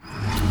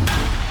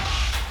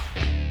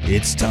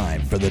It's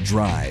time for The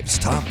Drive's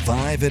Top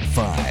 5 at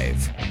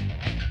 5.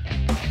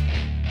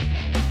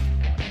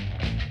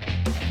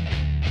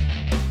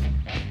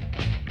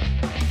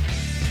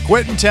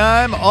 Quitting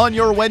time on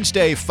your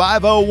Wednesday,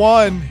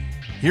 5:01,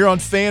 here on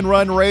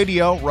Fanrun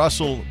Radio.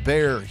 Russell,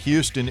 Bear,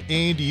 Houston,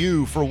 and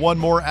you for one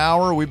more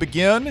hour. We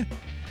begin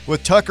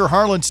with Tucker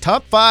Harlan's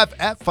Top 5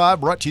 at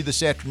 5, brought to you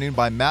this afternoon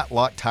by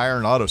Matlock Tire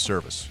and Auto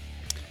Service.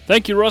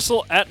 Thank you,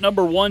 Russell. At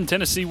number 1,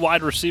 Tennessee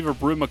wide receiver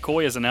Brew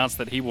McCoy has announced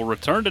that he will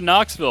return to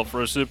Knoxville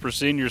for a super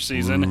senior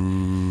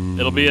season.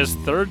 It'll be his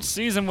third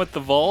season with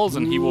the Vols,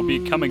 and he will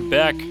be coming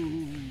back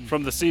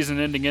from the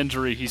season-ending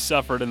injury he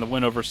suffered in the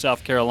win over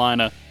South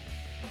Carolina.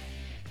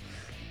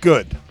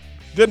 Good.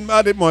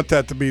 I didn't want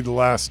that to be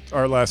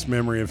our last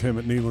memory of him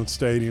at Neyland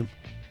Stadium.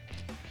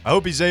 I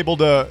hope he's able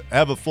to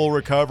have a full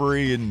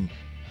recovery and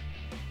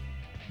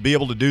be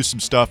able to do some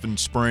stuff in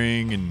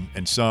spring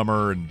and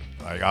summer, and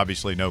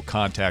obviously no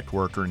contact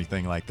work or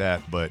anything like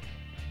that, but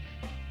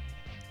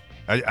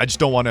I just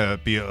don't want to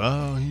be,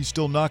 he's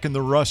still knocking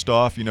the rust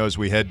off, as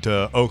we head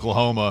to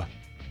Oklahoma.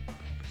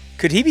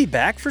 Could he be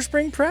back for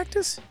spring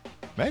practice?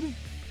 Maybe.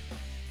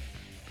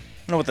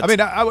 I would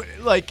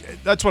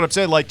that's what I'm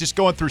saying. Like, just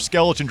going through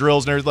skeleton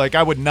drills and everything. Like,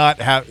 I would not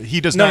have.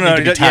 He does not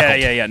need to be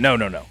tackled.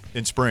 No.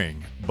 In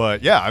spring,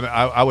 but yeah,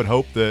 I would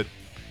hope that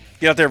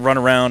get out there, run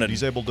around, and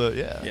he's able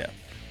to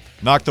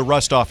knock the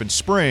rust off in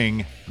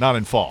spring, not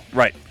in fall.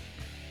 Right.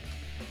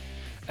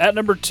 At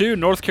number 2,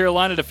 North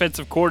Carolina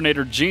defensive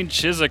coordinator Gene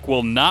Chizik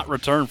will not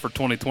return for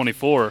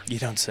 2024. You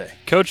don't say.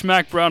 Coach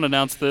Mack Brown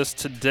announced this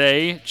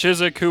today.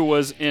 Chizik, who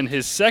was in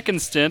his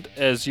second stint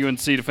as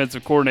UNC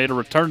defensive coordinator,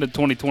 returned in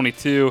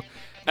 2022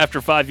 after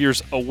 5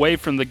 years away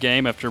from the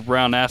game after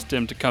Brown asked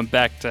him to come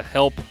back to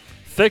help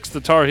fix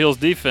the Tar Heels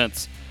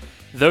defense.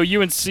 Though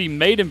UNC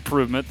made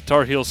improvement, the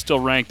Tar Heels still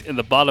ranked in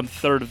the bottom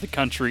third of the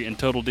country in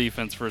total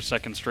defense for a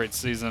second straight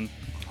season.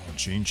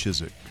 Gene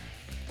Chizik.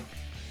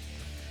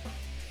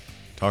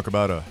 Talk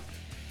about a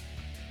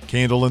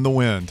candle in the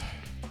wind.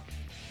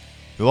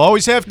 You'll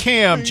always have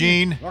Cam,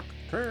 Gene.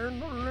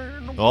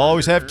 You'll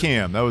always have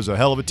Cam. That was a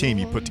hell of a team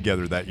you put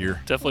together that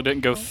year. Definitely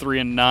didn't go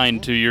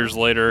 3-9 2 years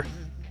later.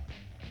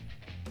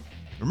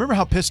 Remember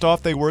how pissed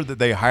off they were that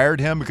they hired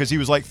him because he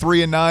was like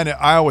 3-9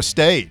 at Iowa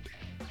State,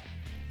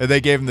 and they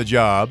gave him the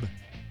job,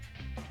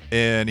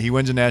 and he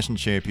wins a national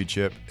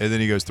championship, and then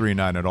he goes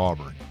 3-9 at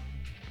Auburn,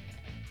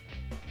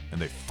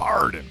 and they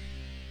fired him.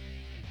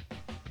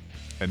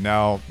 And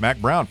now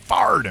Mack Brown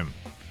fired him.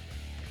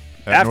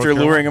 After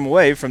luring him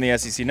away from the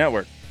SEC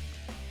network.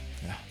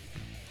 Yeah.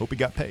 Hope he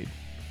got paid.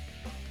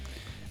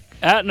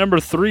 At number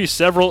 3,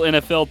 several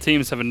NFL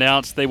teams have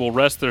announced they will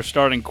rest their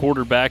starting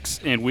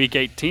quarterbacks in Week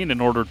 18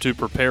 in order to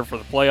prepare for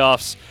the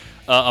playoffs.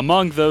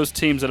 Among those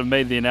teams that have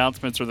made the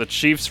announcements are the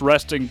Chiefs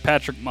resting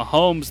Patrick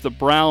Mahomes, the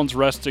Browns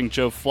resting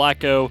Joe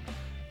Flacco,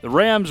 the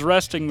Rams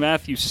resting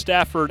Matthew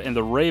Stafford, and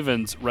the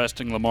Ravens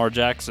resting Lamar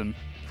Jackson.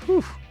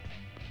 Whew.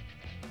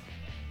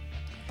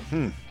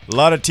 A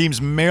lot of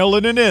teams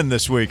mailing it in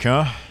this week,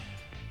 huh?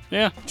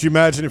 Yeah. Could you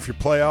imagine if your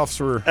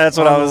playoffs were That's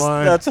what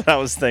I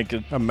was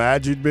thinking. How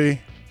mad you'd be.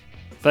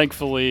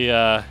 Thankfully,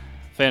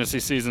 fantasy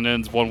season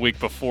ends 1 week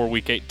before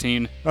Week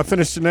 18. I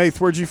finished in 8th.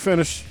 Where'd you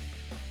finish?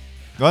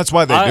 Well, that's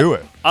why they do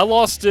it. I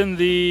lost in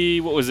the,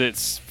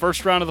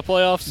 first round of the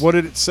playoffs? What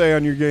did it say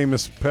on your game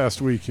this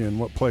past weekend?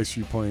 What place are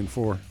you playing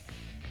for?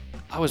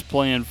 I was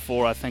playing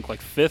for, I think,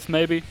 5th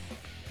maybe.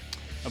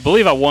 I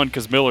believe I won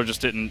because Miller just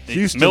didn't.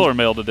 Miller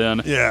mailed it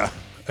in. Yeah.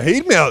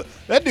 He mailed it.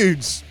 That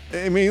dude's,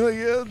 I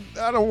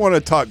don't want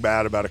to talk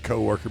bad about a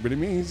coworker, but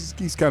he's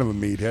kind of a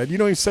meathead. You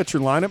don't even set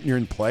your lineup and you're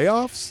in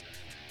playoffs?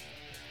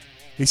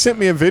 He sent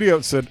me a video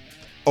that said,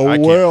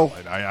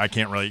 I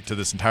can't relate to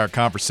this entire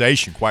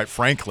conversation, quite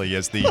frankly,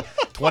 as the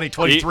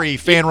 2023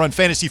 Fanrun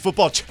Fantasy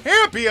Football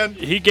Champion.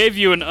 He gave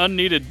you an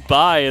unneeded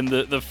bye in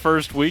the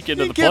first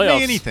weekend of the playoffs.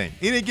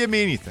 He didn't give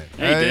me anything.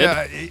 He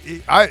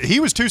did. He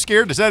was too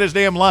scared to set his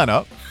damn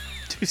lineup.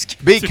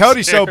 Beat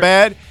Cody so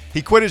bad,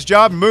 he quit his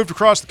job and moved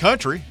across the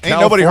country. Ain't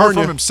nobody heard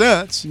from him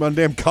since. One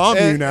damn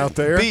commune out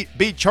there.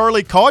 Beat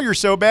Charlie Collier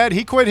so bad,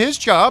 he quit his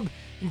job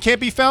and can't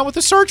be found with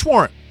a search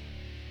warrant.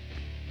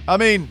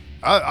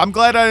 I'm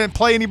glad I didn't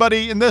play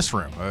anybody in this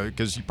room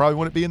because you probably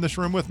wouldn't be in this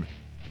room with me.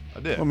 I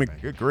did.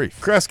 Good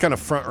grief. Crest kind of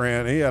front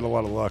ran. He had a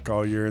lot of luck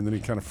all year, and then he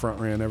kind of front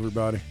ran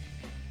everybody.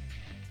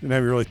 Didn't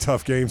have really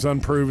tough games,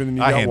 unproven, and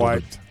you got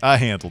wiped. I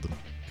handled him.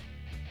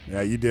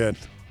 Yeah, you did.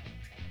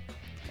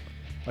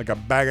 Like a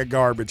bag of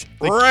garbage.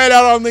 Right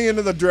out on the end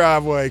of the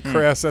driveway,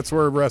 Crest. That's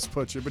where Russ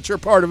put you. But you're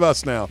part of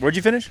us now. Where'd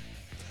you finish?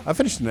 I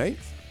finished in 8th.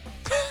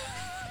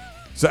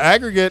 So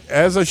aggregate,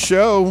 as a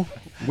show,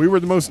 we were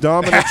the most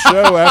dominant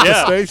show at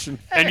the station.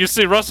 And you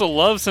see, Russell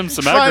loves him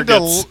some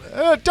aggregates.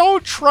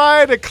 Don't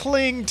try to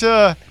cling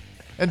to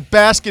and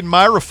bask in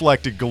my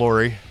reflected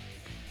glory.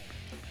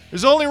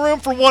 There's only room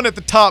for one at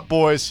the top,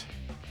 boys.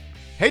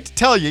 Hate to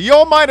tell you,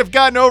 y'all might have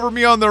gotten over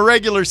me on the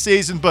regular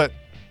season, but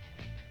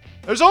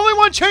there's only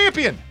one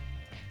champion.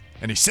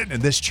 And he's sitting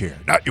in this chair,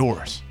 not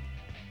yours.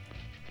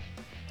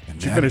 And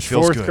did you finish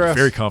 4th, Chris?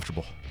 Very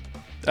comfortable.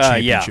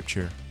 Championship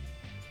chair.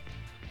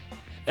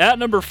 At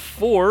number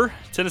 4,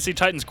 Tennessee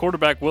Titans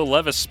quarterback Will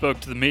Levis spoke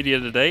to the media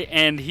today,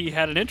 and he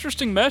had an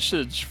interesting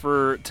message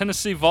for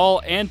Tennessee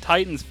Vol and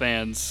Titans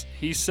fans.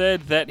 He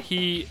said that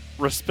he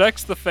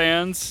respects the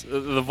fans,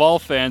 the Vol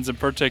fans in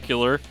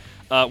particular,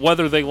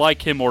 whether they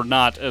like him or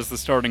not as the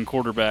starting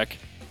quarterback.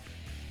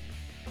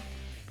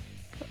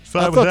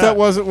 I thought that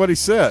wasn't what he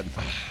said.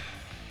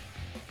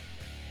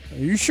 Are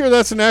you sure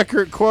that's an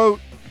accurate quote?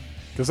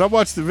 Because I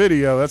watched the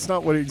video. That's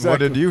not what exactly. What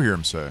did you hear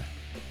him say?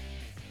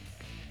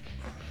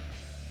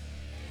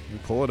 You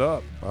pull it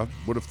up. I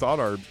would have thought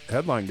our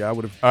headline guy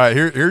would have. All right,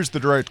 here's the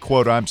direct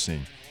quote I'm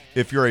seeing.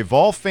 If you're a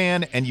Vol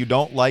fan and you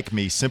don't like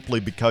me simply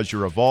because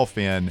you're a Vol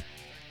fan,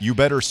 you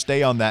better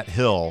stay on that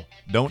hill.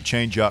 Don't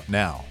change up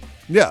now.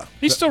 Yeah.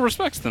 He still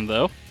respects them,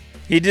 though.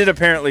 He did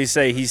apparently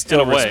say he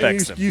still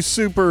respects them.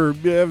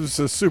 It was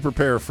a super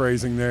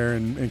paraphrasing there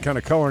and kind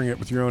of coloring it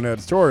with your own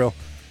editorial.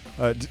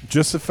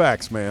 Just the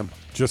facts, ma'am.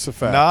 Just the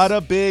facts. Not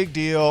a big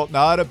deal.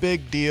 Not a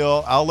big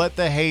deal. I'll let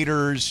the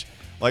haters,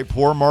 like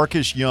poor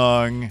Marcus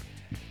Young,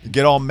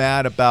 get all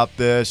mad about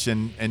this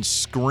and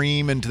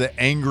scream into the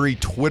angry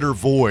Twitter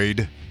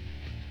void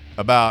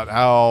about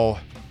how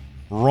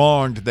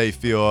wronged they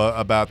feel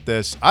about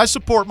this. I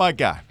support my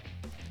guy.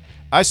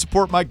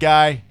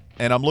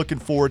 And I'm looking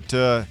forward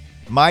to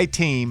my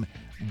team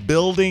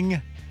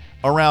building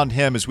around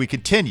him as we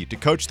continue to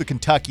coach the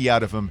Kentucky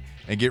out of him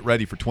and get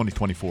ready for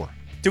 2024.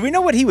 Do we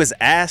know what he was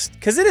asked?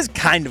 Because it is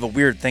kind of a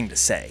weird thing to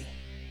say.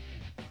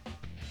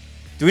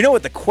 Do we know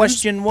what the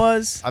question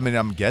was? I mean,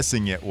 I'm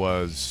guessing it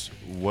was,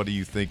 what do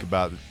you think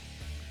about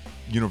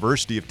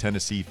University of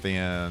Tennessee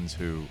fans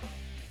who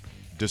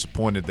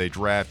disappointed they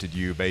drafted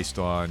you based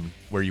on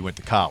where you went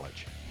to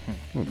college?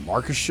 Would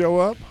Marcus show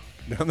up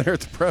down there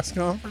at the press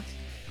conference?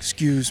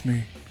 Excuse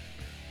me.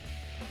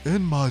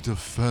 In my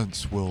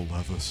defense, Will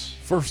Levis.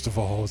 First of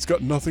all, it's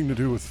got nothing to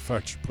do with the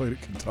fact you played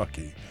at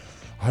Kentucky.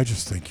 I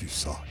just think you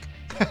suck.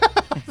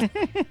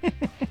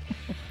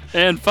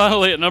 And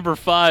finally, at number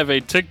 5,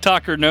 a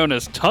TikToker known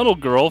as Tunnel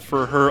Girl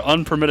for her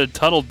unpermitted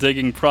tunnel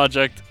digging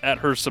project at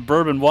her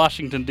suburban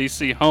Washington,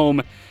 D.C.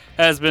 home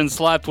has been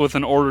slapped with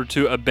an order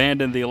to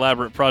abandon the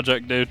elaborate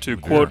project due to,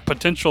 quote,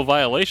 potential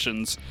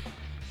violations.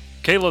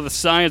 Kayla the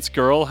Science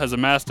Girl has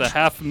amassed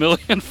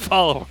 500,000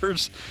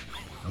 followers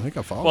I think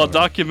I followed while her.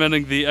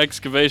 documenting the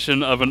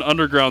excavation of an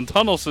underground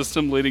tunnel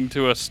system leading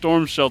to a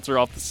storm shelter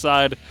off the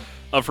side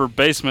of her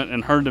basement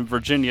in Herndon,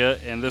 Virginia,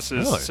 and this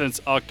is since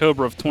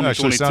October of 2022.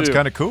 Actually sounds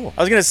kind of cool.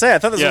 I was going to say, I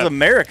thought this was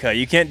America.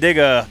 You can't dig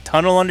a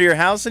tunnel under your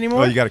house anymore?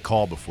 Well, you got to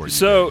call before you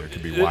So dig. There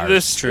could be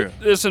wires.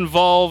 this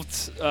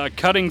involved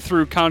cutting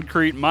through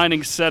concrete,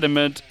 mining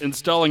sediment,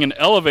 installing an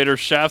elevator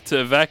shaft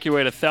to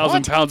evacuate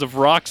 1,000 pounds of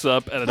rocks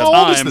up at a time.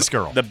 How old is this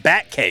girl? The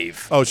Bat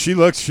Cave. Oh, she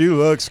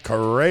looks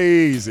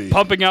crazy.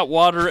 Pumping out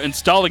water,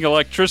 installing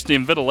electricity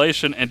and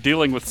ventilation, and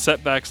dealing with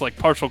setbacks like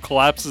partial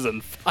collapses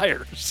and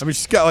fires. I mean,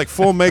 she's got like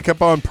full makeup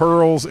on,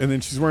 pearls, and then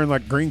she's wearing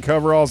like green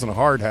coveralls and a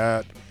hard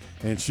hat,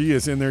 and she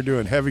is in there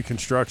doing heavy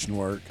construction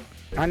work.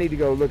 I need to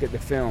go look at the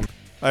film.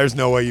 There's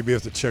no way you'd be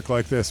with a chick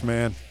like this,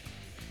 man.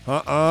 Hey,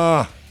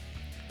 some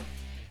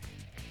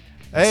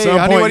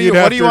honey, point what do you'd you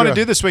have want to- to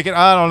do this weekend?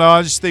 I don't know.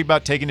 I just think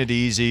about taking it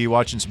easy,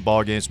 watching some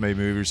ball games, maybe a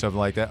movie or something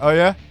like that. Oh,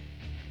 yeah?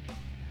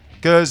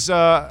 Because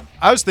I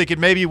was thinking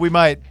maybe we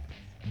might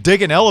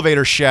dig an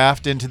elevator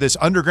shaft into this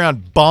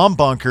underground bomb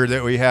bunker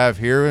that we have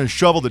here and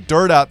shovel the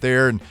dirt out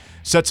there and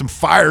set some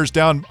fires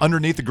down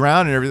underneath the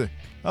ground and everything.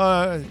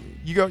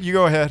 You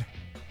go ahead.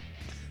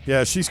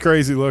 Yeah, she's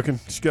crazy looking.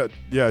 She's got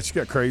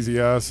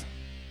crazy eyes.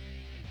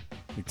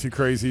 Like, too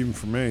crazy even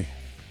for me.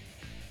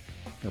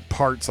 Her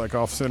parts like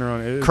off center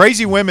on it.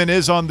 Crazy women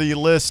is on the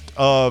list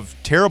of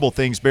terrible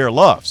things Bear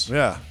loves.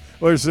 Yeah.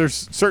 Well,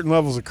 there's certain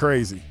levels of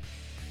crazy.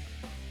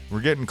 We're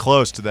getting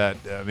close to that.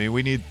 I mean,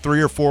 we need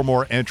 3 or 4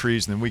 more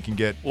entries, and then we can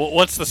get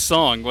What's the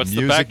song? What's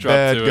the music backdrop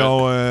bed to it?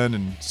 going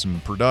and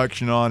some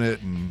production on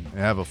it and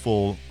have a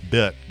full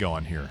bit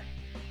going here.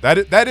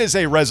 That is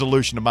a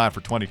resolution of mine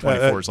for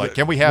 2024. It's like,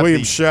 can we have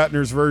William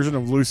Shatner's version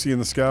of Lucy in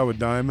the Sky with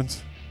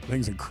Diamonds?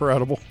 Thing's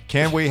incredible.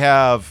 Can we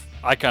have?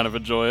 I kind of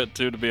enjoy it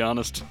too, to be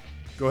honest.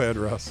 Go ahead,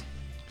 Russ.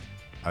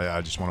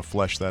 I just want to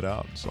flesh that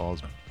out.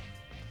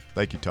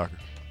 Thank you, Tucker.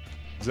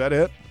 Is that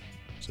it?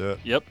 That's it.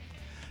 Yep.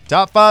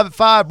 Top 5 at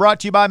 5 brought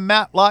to you by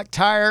Matlock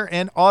Tire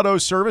and Auto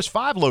Service.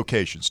 5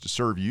 locations to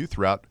serve you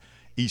throughout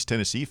East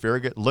Tennessee,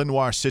 Farragut,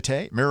 Lenoir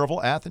City,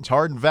 Maryville, Athens,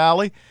 Hardin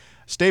Valley.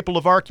 Staple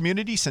of our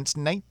community since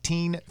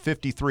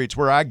 1953. It's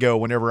where I go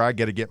whenever I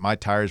got to get my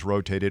tires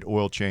rotated,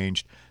 oil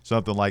changed,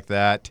 something like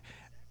that.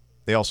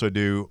 They also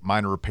do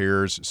minor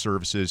repairs,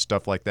 services,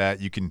 stuff like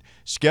that. You can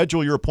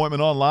schedule your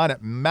appointment online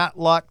at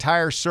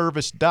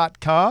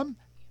matlocktireservice.com.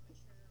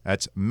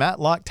 That's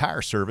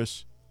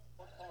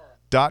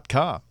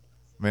matlocktireservice.com.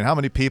 I mean, how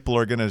many people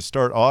are going to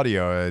start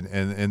audio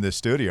in this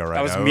studio right now?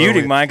 I was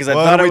muting mine because I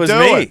thought it was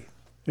me.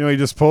 You know, he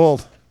just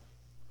pulled.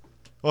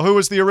 Well, who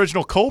was the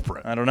original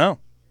culprit? I don't know.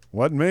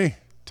 Wasn't me.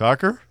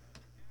 Tucker?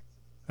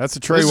 That's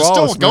a Trey This is still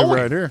Wallace move going.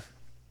 right here.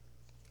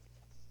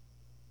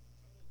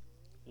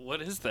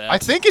 What is that? I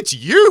think it's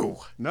you.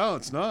 No,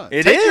 it's not.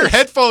 It Take is. your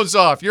headphones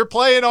off. You're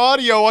playing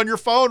audio on your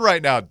phone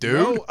right now, dude.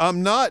 No,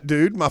 I'm not,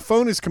 dude. My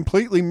phone is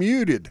completely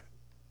muted.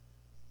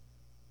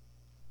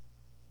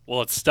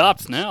 Well, it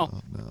stopped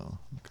now. No.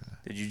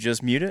 Did you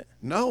just mute it?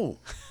 No,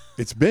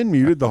 it's been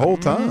muted the whole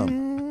time.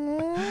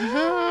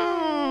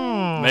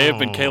 May have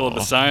been Kayla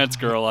the science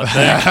girl, I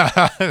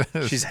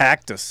think. She's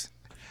hacked us.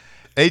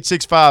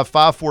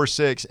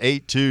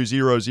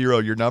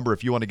 865-546-8200, your number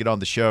if you want to get on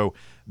the show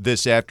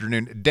this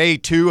afternoon. Day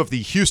 2 of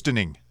the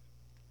Houstoning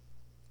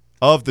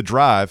of the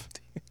drive.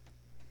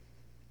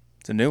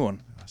 It's a new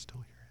one. I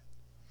still hear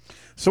it.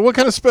 So, what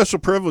kind of special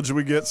privilege do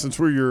we get since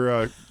we're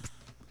your,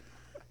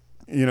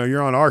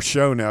 you're on our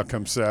show now?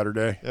 Come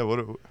Saturday, Yeah,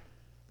 what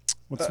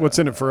what's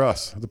in it for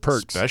us? The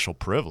perks. special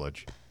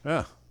privilege.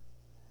 Yeah.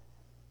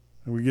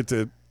 And we get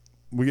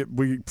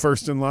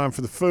first in line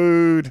for the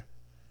food.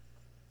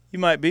 You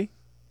might be.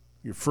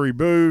 Your free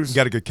booze. You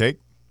got a good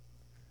cake?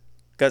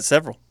 Got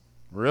several.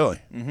 Really?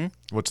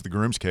 What's the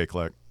groom's cake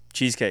like?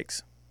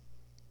 Cheesecakes.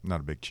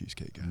 Not a big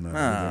cheesecake guy. No.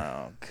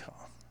 Oh,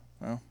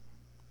 God.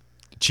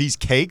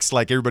 Cheesecakes?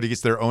 Like everybody gets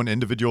their own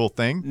individual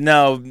thing?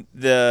 No,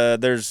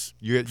 there's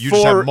You just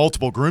four- have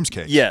multiple groom's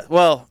cakes. Yeah,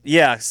 well,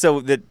 yeah, so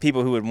that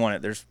people who would want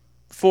it. There's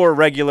 4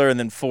 regular and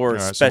then 4 All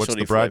right, so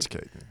specialty what's the bride's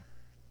flavor.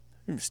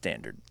 cake?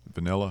 Standard.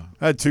 Vanilla?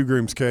 I had 2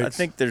 groom's cakes. I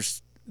think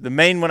there's the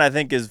main one I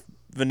think is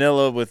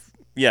vanilla with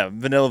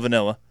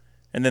vanilla.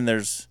 And then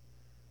there's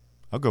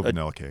I'll go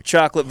vanilla cake.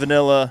 chocolate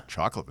vanilla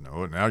Chocolate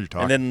vanilla. Now you're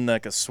talking. and then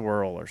like a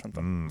swirl or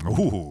something.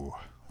 Ooh.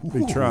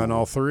 Be trying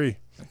all 3.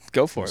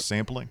 Go for it.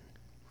 Sampling.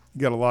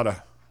 You got a lot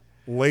of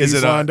ladies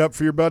Is it lined up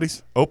for your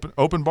buddies?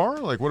 Open bar?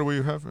 Like what do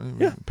we have?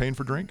 Yeah. Paying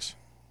for drinks?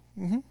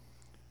 Mm-hmm.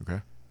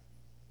 Okay.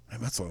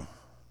 Man, that's a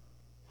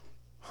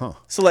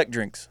Select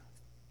drinks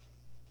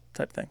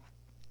type thing.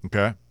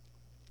 Okay.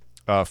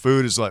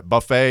 Food is like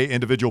buffet,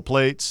 individual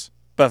plates.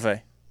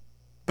 Buffet.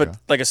 But Okay.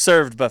 like a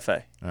served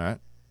buffet. All right.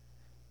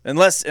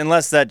 Unless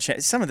that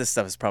some of this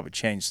stuff has probably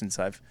changed since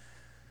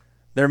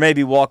there may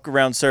be walk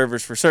around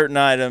servers for certain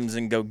items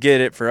and go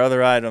get it for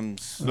other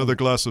items. Another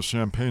glass of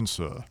champagne,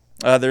 sir.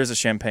 There is a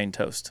champagne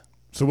toast.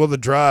 So will the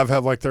drive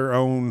have like our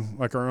own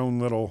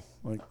little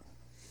like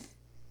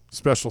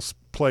special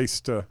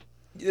place to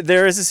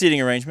There is a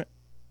seating arrangement.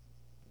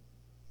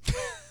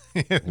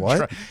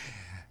 what?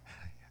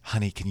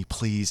 Honey, can you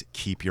please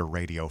keep your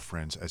radio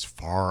friends as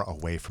far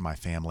away from my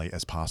family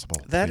as possible?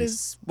 That please?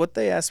 is what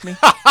they asked me.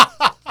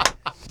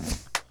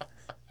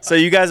 So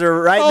you guys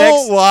are right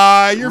Don't next.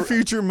 lie. Your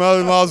future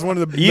mother-in-law is one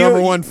of the number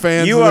one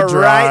fans You of the are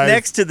drive. right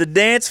next to the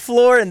dance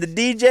floor and the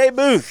DJ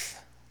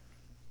booth.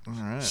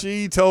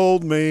 She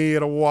told me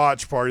at a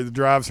watch party the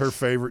drive's her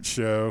favorite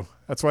show.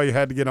 That's why you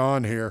had to get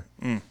on here.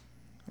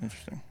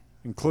 Interesting.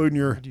 Including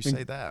your. Why'd you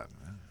say that?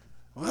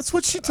 Well, that's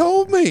what she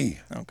told me.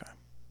 Okay.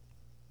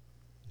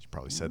 She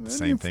probably said the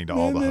same thing to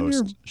all the And then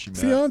hosts your she met.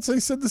 fiance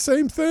said the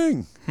same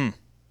thing.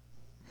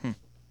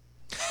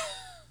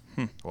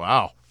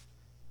 Wow.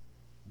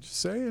 Just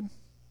saying.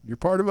 You're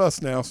part of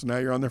us now, so now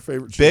you're on their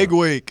favorite show. Big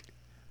week.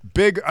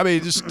 I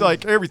mean, just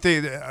like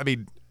everything. I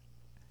mean,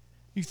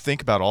 you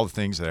think about all the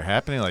things that are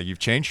happening. Like you've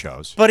changed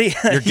shows. Buddy,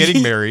 You're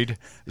getting married.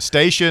 The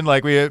station,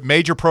 like we have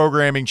major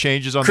programming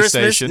changes on Christmas,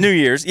 the station. New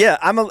Year's. Yeah,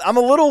 I'm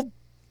a little.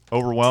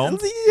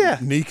 Overwhelmed. Yeah.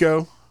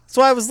 Nico. That's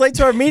why I was late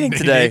to our meeting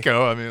today.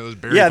 Nico, I mean, it was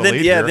buried Yeah, the then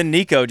lead here. then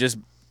Nico just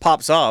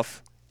pops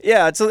off.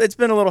 Yeah, it's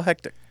been a little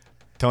hectic.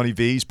 Tony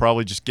V's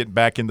probably just getting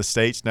back in the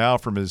States now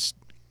from his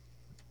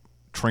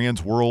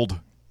Trans World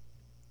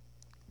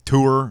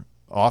tour,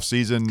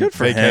 off-season Good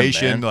for him,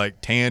 vacation, man.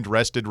 like tanned,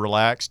 rested,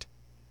 relaxed,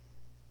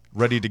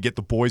 ready to get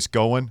the boys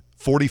going.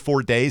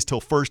 44 days till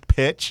first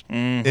pitch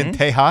Mm-hmm. in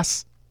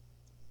Tejas.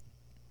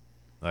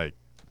 Like,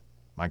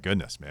 my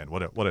goodness, man,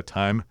 what a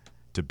time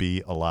to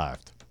be alive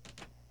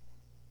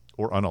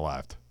or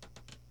unalived,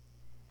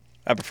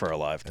 I prefer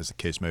alive. as the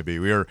case may be.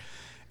 We are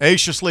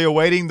anxiously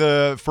awaiting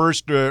the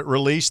first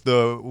release,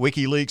 the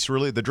WikiLeaks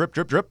release, the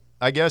drip,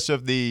 I guess,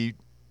 of the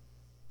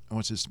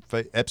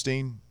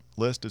Epstein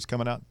list is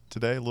coming out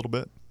today a little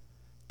bit.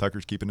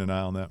 Tucker's keeping an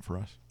eye on that for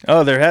us.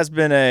 Oh, there has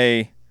been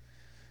a.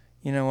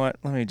 You know what?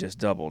 Let me just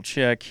double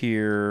check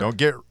here. Don't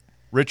get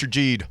Richard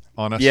G'd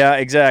on us. Yeah,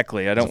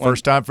 exactly. I don't It's the want.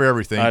 first time for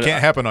everything. It can't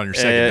happen on your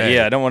second day.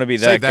 Yeah, I don't want to be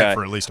that Save guy. that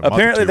for at least a month or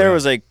Apparently, two there out.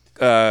 was a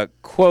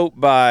quote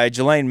by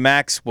Ghislaine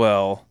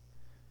Maxwell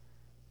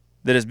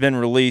that has been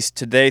released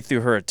today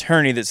through her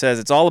attorney that says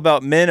it's all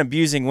about men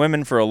abusing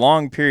women for a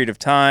long period of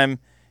time,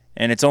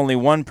 and it's only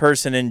one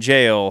person in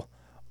jail,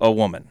 a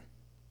woman.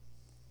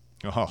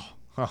 Oh.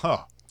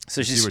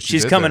 So See what she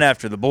she's did coming there.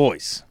 after the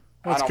boys.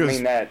 I That's don't 'cause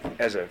mean that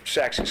as a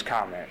sexist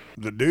comment.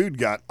 the dude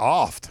got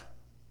offed.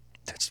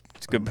 That's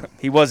good.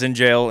 He was in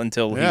jail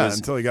until Yeah, he was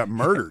until he got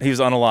murdered. he was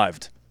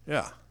unalived.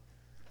 Yeah.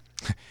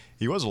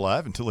 He was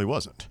alive until he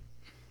wasn't.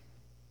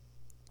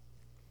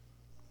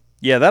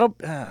 Yeah, that'll.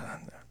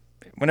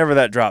 Whenever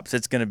that drops,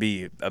 it's going to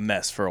be a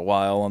mess for a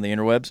while on the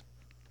interwebs.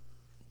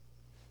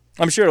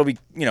 I'm sure it'll be,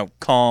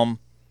 calm,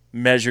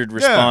 measured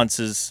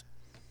responses.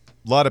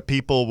 A lot of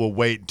people will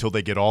wait until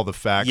they get all the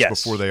facts Yes.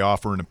 before they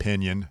offer an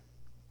opinion.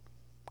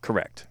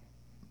 Correct.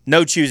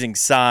 No choosing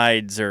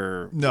sides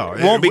or No,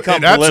 it won't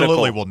become it political.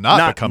 absolutely will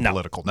not become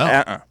political.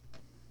 No.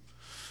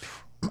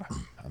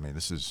 I mean,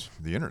 this is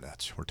the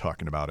internet we're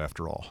talking about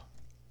after all.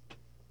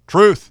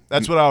 Truth.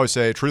 That's what I always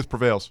say. Truth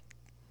prevails.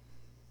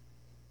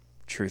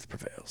 Truth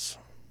prevails.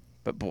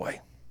 But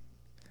boy.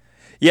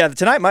 Yeah,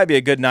 tonight might be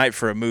a good night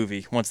for a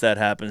movie once that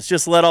happens.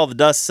 Just let all the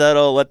dust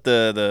settle. Let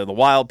the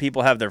wild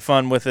people have their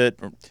fun with it.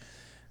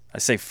 I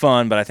say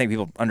fun, but I think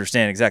people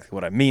understand exactly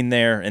what I mean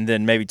there. And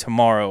then maybe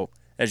tomorrow,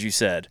 as you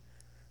said,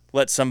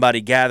 let somebody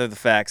gather the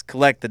facts,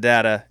 collect the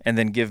data, and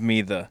then give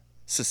me the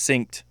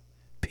succinct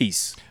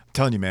piece. I'm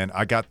telling you, man,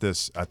 I got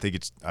this. I think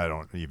I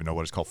don't even know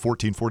what it's called,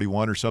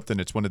 1441 or something.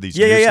 It's one of these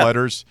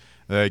newsletters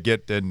that I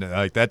get, and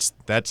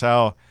that's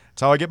how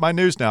I get my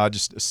news now. I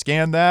just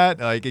scan that.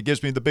 Like, it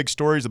gives me the big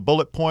stories, the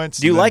bullet points.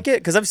 Do you like it?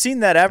 Because I've seen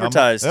that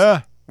advertised.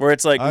 Yeah. Where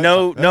it's like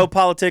no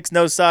politics,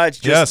 no sides,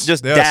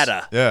 just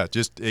data. Yeah,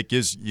 it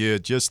gives you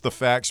just the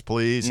facts,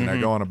 please, and I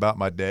go on about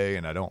my day,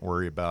 and I don't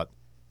worry about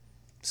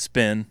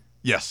spin.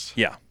 Yes.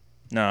 Yeah.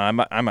 No, I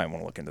might want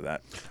to look into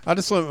that. I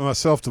just limit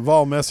myself to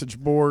Vol message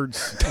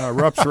boards,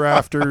 Rups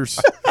Rafters,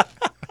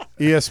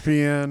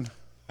 ESPN.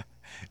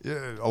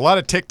 Yeah, a lot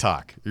of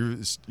TikTok. You're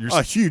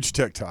a huge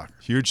TikToker.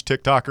 Huge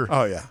TikToker.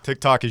 Oh yeah.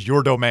 TikTok is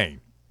your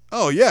domain.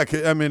 Oh yeah.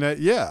 I mean,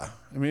 yeah.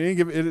 I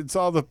mean, it's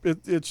all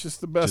it's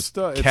just the best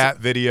stuff. Cat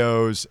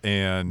videos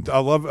and I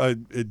love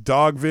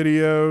dog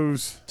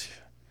videos.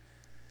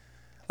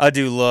 I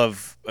do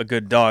love a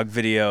good dog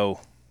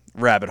video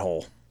rabbit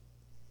hole.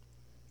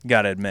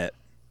 Got to admit,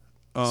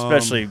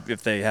 especially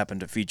if they happen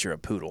to feature a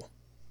poodle.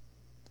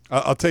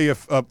 I'll tell you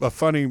a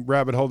funny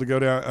rabbit hole to go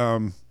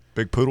down.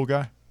 Big poodle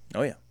guy.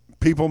 Oh yeah.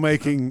 People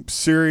making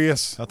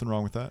nothing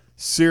wrong with that.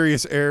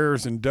 Serious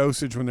errors in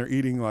dosage when they're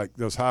eating like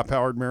those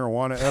high-powered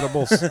marijuana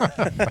edibles.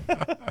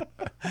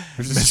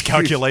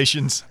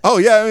 Miscalculations. Oh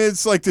yeah, I mean,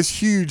 it's like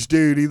this huge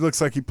dude. He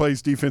looks like he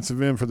plays defensive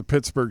end for the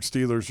Pittsburgh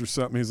Steelers or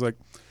something. He's like,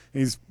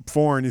 he's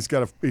foreign. He's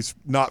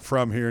not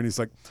from here, and he's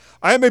like,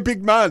 I am a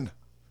big man.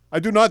 I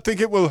do not think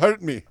it will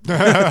hurt me.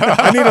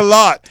 I need a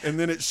lot. And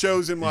then it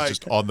shows him like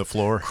just on the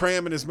floor,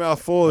 cramming his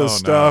mouth full of this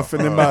stuff,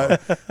 and then by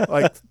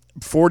like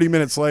 40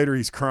 minutes later,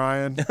 he's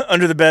crying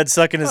under the bed,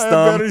 sucking his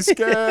thumb. I'm very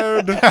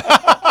scared.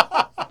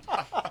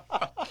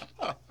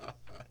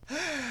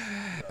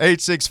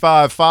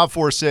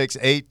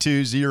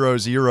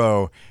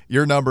 865-546-8200.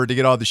 Your number to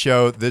get on the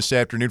show this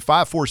afternoon,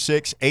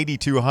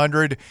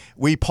 546-8200.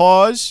 We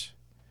pause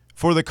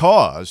for the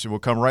cause, and we'll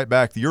come right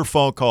back to your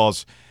phone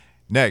calls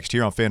next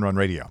here on Fanrun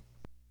Radio.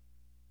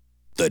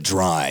 The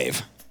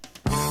Drive.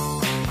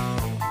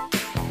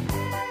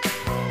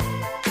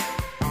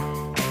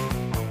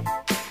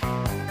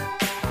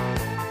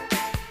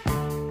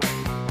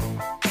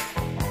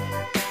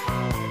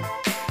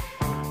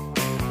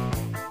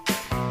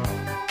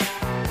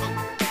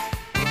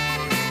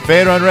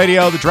 Fanrun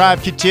Radio, The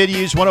Drive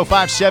continues,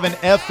 105.7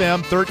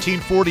 FM,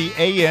 1340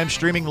 AM,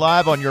 streaming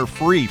live on your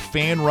free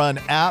Fanrun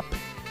app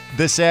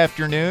this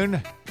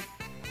afternoon.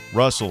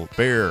 Russell,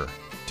 Bear,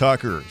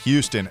 Tucker,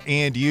 Houston,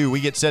 and you.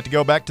 We get set to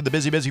go back to the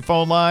busy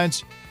phone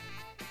lines.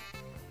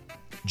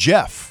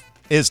 Jeff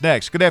is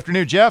next. Good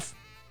afternoon, Jeff.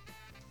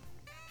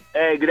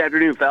 Hey, good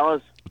afternoon,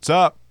 fellas. What's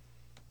up?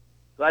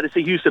 Glad to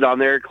see Houston on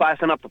there,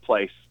 classing up the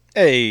place.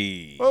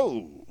 Hey.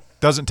 Oh.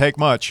 Doesn't take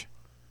much.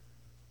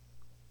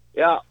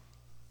 Yeah.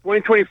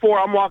 2024,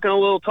 I'm walking a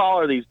little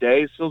taller these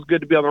days. Feels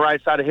good to be on the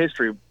right side of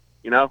history,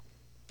 you know?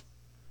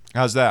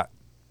 How's that?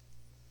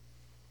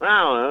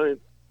 I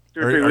don't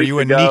know. Are you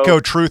a Nico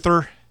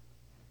truther?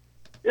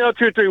 You know,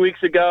 2 or 3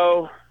 weeks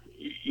ago,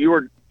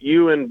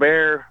 you and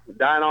Bear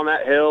dying on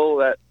that hill,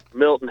 that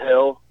Milton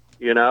Hill,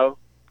 you know?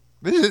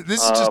 This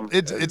is just,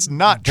 it's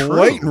not true.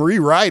 Blatant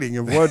rewriting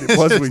of what it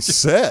was we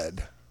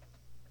said.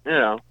 You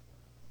know.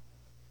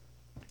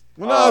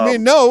 Well, no, I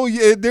mean, no,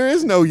 there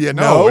is no we don't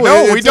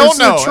it's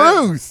know. The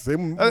truth.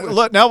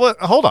 Look,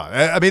 hold on.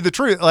 I mean, the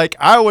truth, like,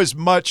 I was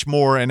much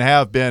more and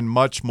have been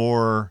much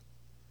more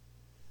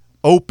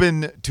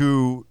open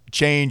to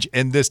change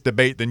in this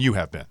debate than you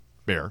have been,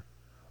 Bear.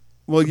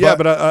 Well, yeah,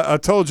 but I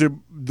told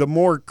you, the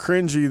more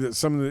cringy that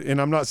some of the, and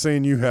I'm not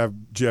saying you have,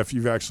 Jeff,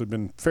 you've actually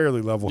been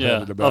fairly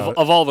level-headed about it.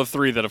 Of all the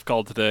three that have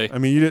called today. I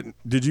mean,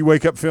 did you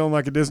wake up feeling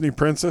like a Disney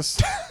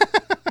princess?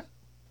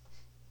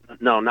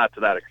 No, not to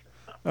that extent.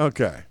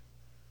 Okay.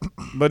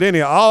 But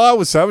anyhow, I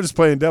was just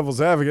playing devil's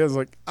advocate. I was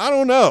like, I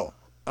don't know.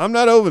 I'm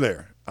not over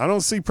there. I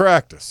don't see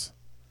practice.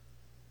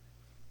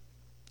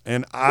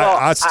 And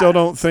I still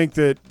don't think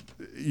that,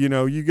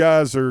 you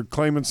guys are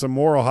claiming some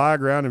moral high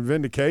ground and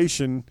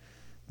vindication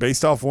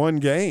based off one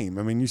game.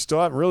 I mean, you still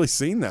haven't really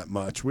seen that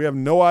much. We have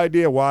no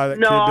idea why that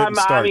kid didn't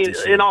start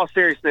this year. In all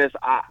seriousness,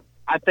 I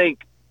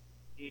think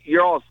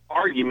your all's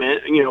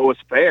argument, was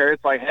fair.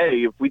 It's like,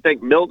 hey, if we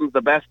think Milton's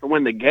the best to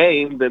win the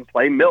game, then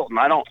play Milton.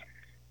 I don't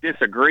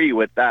disagree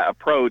with that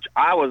approach.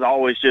 I was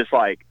always just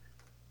like,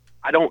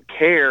 I don't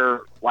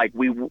care. Like,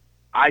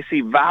 I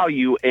see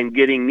value in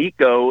getting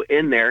Nico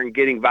in there and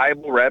getting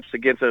valuable reps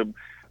against a,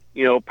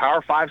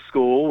 Power 5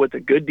 school with a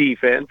good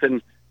defense.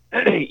 And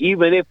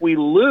even if we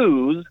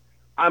lose,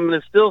 I'm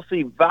going to still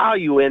see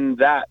value in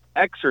that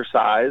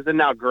exercise. And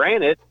now,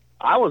 granted,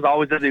 I was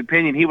always of the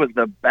opinion he was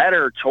the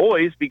better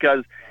choice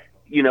because,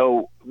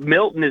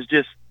 Milton is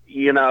just,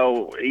 he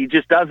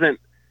just doesn't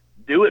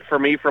do it for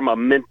me from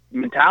a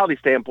mentality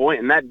standpoint.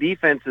 And that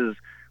defense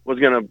was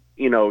going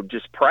to,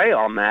 just prey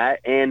on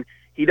that. And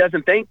he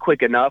doesn't think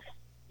quick enough,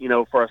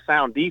 for a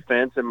sound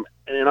defense. And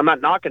I'm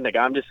not knocking the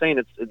guy. I'm just saying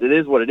it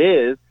is what it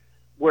is.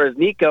 Whereas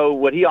Nico,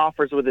 what he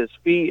offers with his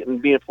feet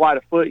and being flight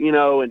of foot,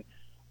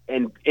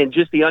 and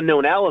just the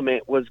unknown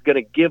element was going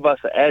to give us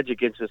an edge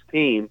against this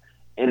team,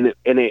 and it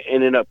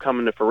ended up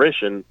coming to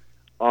fruition.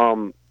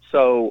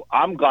 So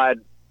I'm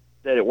glad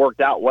that it worked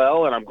out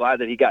well, and I'm glad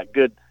that he got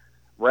good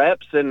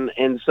reps.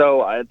 And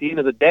so at the end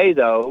of the day,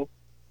 though,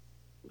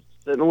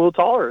 sitting a little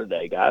taller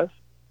today, guys.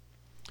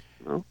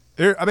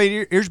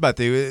 Here's my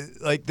thing.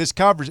 Like this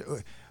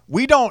conversation,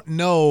 we don't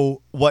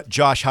know what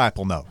Josh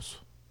Heupel knows.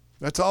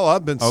 That's all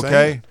I've been saying.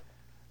 Okay.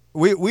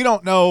 We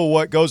don't know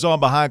what goes on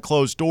behind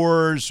closed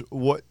doors.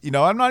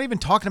 I'm not even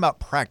talking about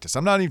practice.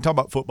 I'm not even talking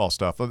about football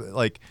stuff.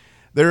 Like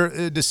there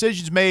are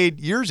decisions made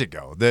years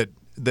ago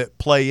that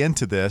play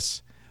into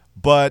this.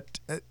 But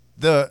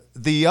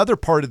the other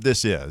part of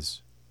this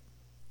is,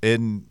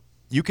 and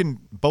you can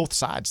both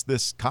sides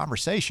this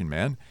conversation,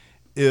 man,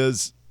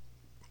 is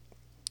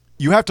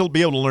you have to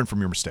be able to learn from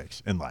your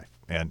mistakes in life.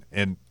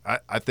 And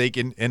I think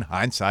in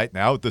hindsight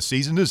now, the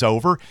season is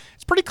over.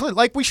 It's pretty clear.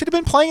 Like we should have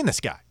been playing this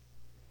guy.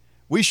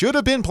 We should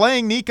have been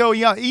playing Nico,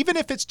 even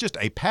if it's just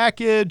a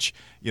package,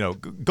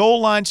 goal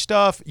line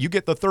stuff. You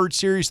get the third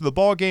series of the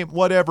ball game,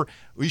 whatever.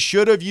 We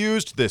should have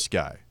used this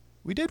guy.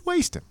 We did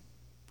waste him.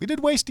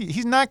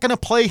 He's not going to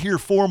play here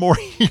 4 more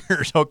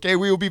years, okay?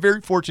 We will be very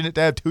fortunate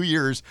to have 2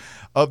 years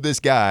of this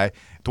guy,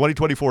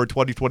 2024 and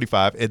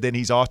 2025, and then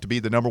he's off to be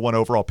the number 1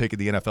 overall pick in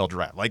the NFL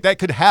draft. Like, that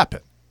could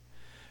happen.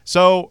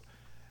 So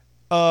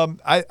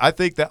I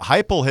think that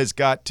Heupel has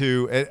got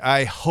to –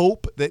 I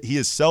hope that he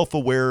is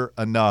self-aware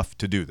enough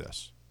to do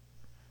this,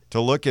 to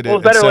look at it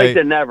and better say – late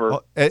than never.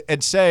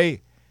 And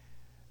say,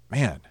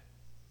 man,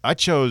 I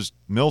chose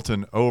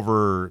Milton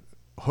over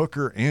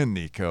Hooker and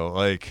Nico.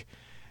 Like,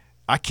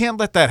 I can't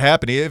let that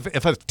happen.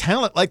 If a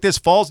talent like this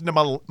falls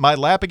into my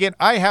lap again,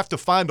 I have to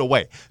find a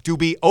way to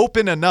be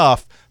open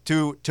enough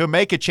to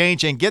make a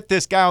change and get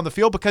this guy on the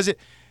field because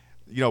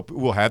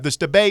we'll have this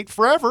debate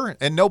forever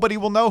and nobody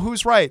will know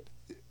who's right.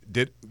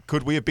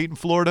 Could we have beaten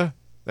Florida?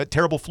 That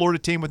terrible Florida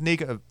team with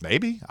Nico?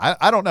 Maybe.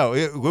 I don't know.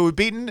 Could we have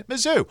beaten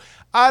Mizzou?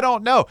 I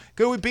don't know.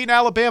 Could we have beaten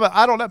Alabama?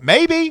 I don't know.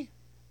 Maybe.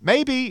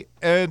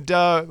 And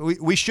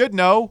we should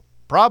know.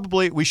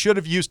 Probably we should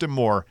have used him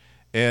more.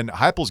 And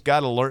Heupel's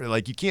got to learn.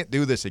 Like, you can't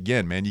do this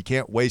again, man. You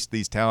can't waste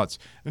these talents.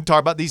 And talk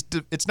about these.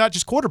 It's not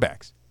just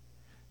quarterbacks.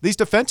 These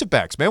defensive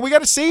backs, man. We got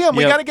to see them.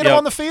 We got to get them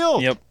on the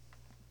field. Yep.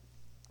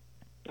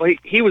 Well,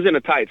 he was in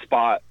a tight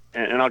spot,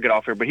 and I'll get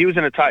off here, but he was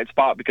in a tight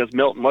spot because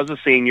Milton was a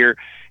senior.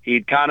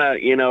 He'd kind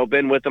of,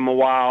 been with them a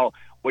while.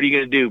 What are you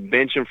going to do,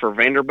 bench him for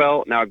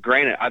Vanderbilt? Now,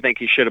 granted, I think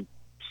he should have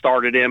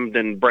started him,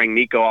 then bring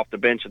Nico off the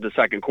bench in the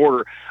second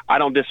quarter. I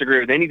don't disagree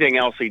with anything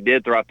else he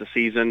did throughout the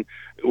season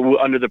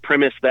under the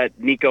premise that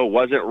Nico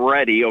wasn't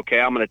ready. Okay,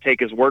 I'm going to take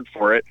his word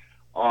for it.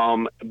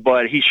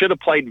 But he should have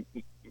played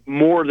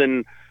more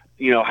than –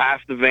 half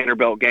the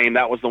Vanderbilt game.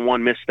 That was the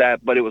one misstep,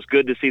 but it was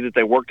good to see that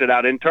they worked it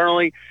out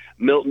internally.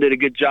 Milton did a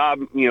good job,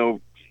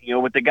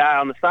 with the guy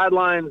on the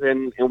sidelines,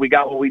 and we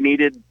got what we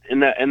needed in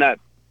that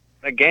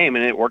game,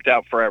 and it worked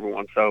out for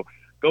everyone. So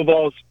go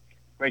Vols.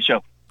 Great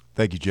show.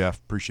 Thank you, Jeff.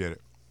 Appreciate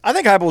it. I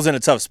think Heupel's in a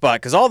tough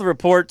spot because all the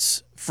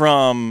reports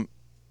from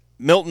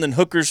Milton and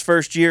Hooker's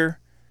first year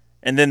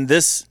and then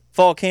this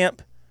fall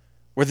camp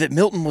were that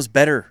Milton was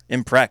better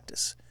in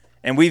practice.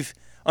 And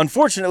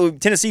unfortunately,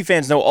 Tennessee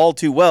fans know all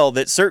too well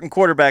that certain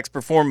quarterbacks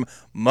perform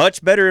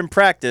much better in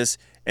practice,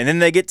 and then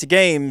they get to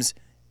games,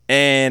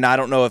 and I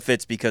don't know if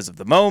it's because of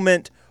the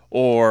moment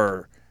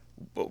or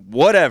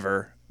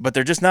whatever, but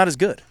they're just not as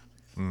good.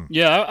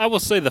 Yeah, I will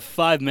say the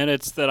 5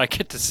 minutes that I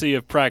get to see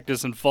of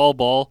practice in fall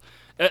ball,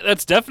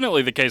 that's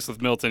definitely the case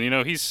with Milton.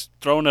 He's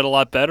throwing it a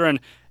lot better, and,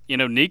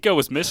 Nico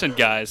was missing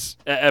guys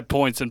at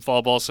points in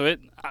fall ball, so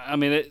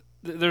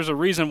there's a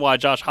reason why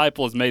Josh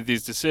Heupel has made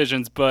these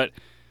decisions, but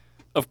 –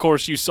 of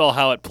course, you saw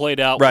how it played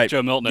out with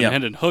Joe Milton and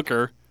Hendon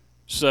Hooker.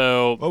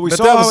 So, that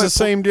was the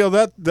same deal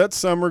that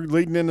summer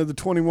leading into the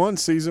 21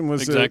 season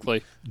was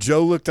exactly.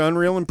 Joe looked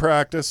unreal in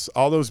practice.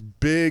 All those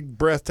big,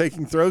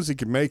 breathtaking throws he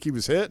could make, he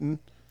was hitting.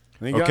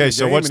 Okay,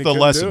 so what's the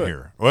lesson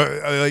here?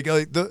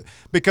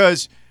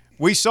 Because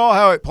we saw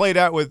how it played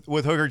out with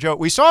Hooker Joe.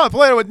 We saw it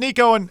play out with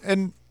Nico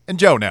and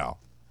Joe now.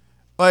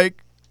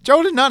 Like,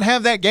 Joe did not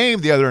have that game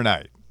the other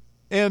night.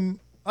 And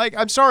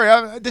I'm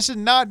sorry, this is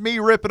not me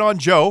ripping on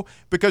Joe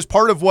because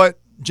part of what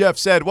Jeff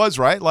said was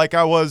right. Like,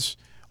 I was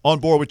on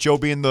board with Joe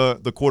being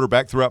the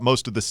quarterback throughout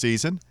most of the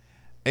season.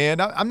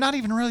 And I'm not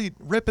even really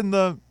ripping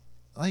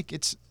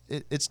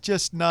it's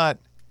just not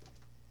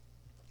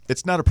 –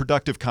 it's not a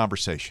productive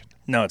conversation.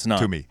 No, it's not.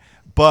 To me.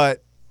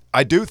 But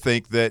I do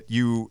think that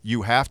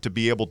you have to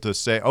be able to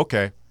say,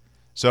 okay,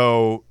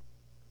 so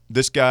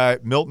this guy,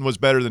 Milton, was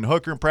better than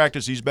Hooker in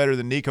practice. He's better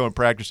than Nico in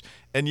practice.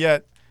 And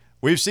yet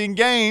we've seen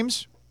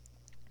games.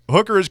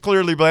 Hooker is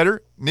clearly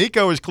better.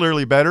 Nico is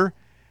clearly better.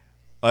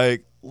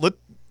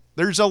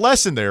 There's a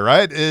lesson there,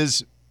 right?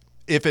 Is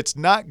if it's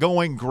not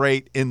going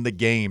great in the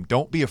game,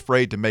 don't be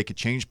afraid to make a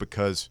change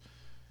because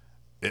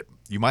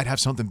you might have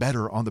something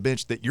better on the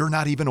bench that you're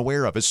not even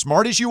aware of. As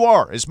smart as you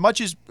are, as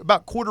much as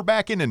about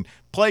quarterbacking and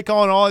play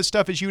calling and all that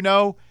stuff as you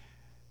know,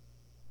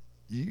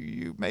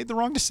 you made the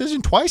wrong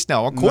decision twice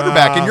now on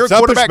quarterback, and you're a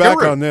quarterback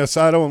guru. On this,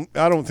 I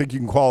don't think you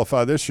can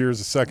qualify this year as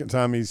the second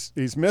time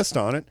he's missed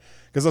on it.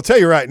 Because I'll tell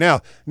you right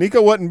now,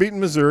 Nico wasn't beating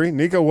Missouri.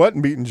 Nico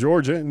wasn't beating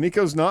Georgia.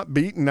 Nico's not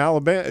beating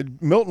Alabama.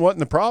 Milton wasn't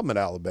the problem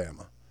at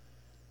Alabama.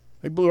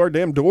 They blew our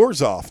damn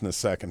doors off in the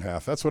second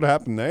half. That's what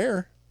happened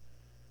there.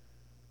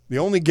 The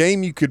only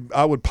game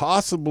I would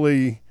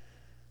possibly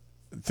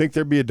think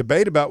there'd be a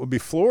debate about would be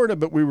Florida,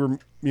 but we were,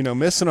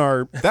 missing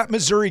our. That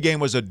Missouri game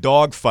was a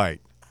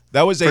dogfight.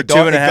 That was a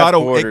dog.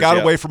 It got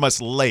away from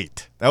us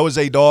late. That was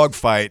a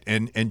dogfight,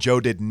 and Joe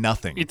did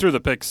nothing. He threw the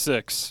pick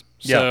six.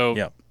 So,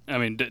 yeah. I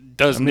mean,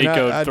 does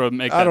Nico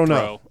make that I don't throw?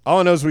 know. All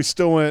I know is we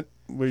still went.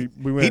 We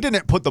went. He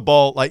didn't put the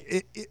ball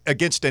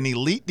against an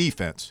elite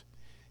defense.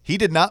 He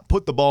did not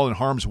put the ball in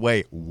harm's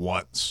way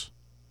once.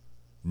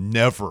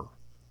 Never.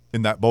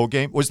 In that bowl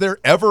game, was there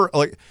ever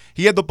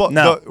he had the ball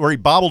where he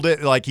bobbled it,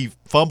 he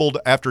fumbled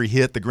after he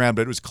hit the ground,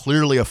 but it was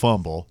clearly a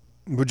fumble.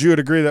 Would you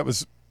agree that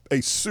was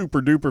a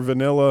super duper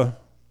vanilla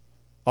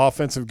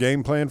offensive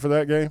game plan for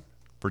that game?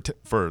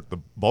 For the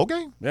bowl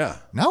game? Yeah.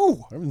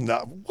 No.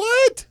 Not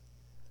what?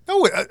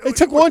 No. They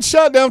took one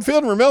shot downfield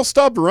and Ramel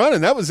stopped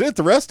running. That was it.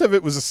 The rest of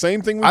it was the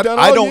same thing we've done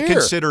all year. I don't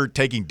consider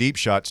taking deep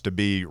shots to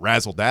be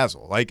razzle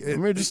dazzle.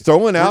 We're just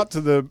throwing out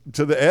to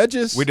the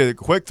edges. We did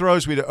quick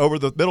throws. We did over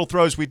the middle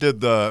throws. We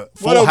did the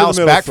full house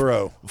back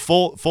throw.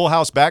 Full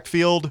house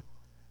backfield.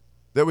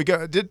 That we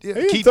got. He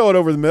didn't throw it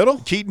over the middle.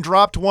 Keaton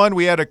dropped one.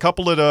 We had a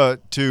couple of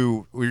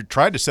we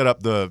tried to set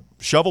up the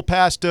shovel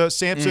pass to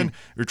Sampson.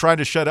 We were trying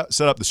to set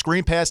up the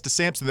screen pass to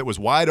Sampson that was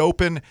wide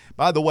open.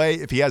 By the way,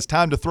 if he has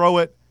time to throw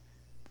it.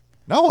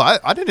 No,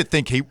 I didn't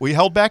think we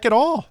held back at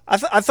all.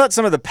 I thought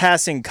some of the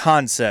passing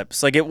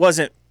concepts, it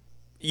wasn't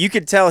 – you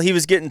could tell he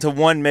was getting to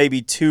one,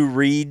 maybe two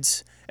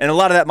reads, and a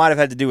lot of that might have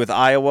had to do with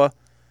Iowa,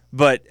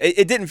 but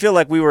it didn't feel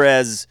like we were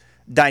as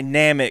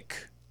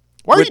dynamic.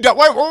 Why do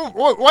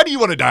you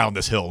want to die on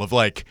this hill of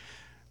what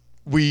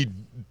is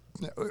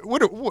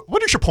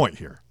your point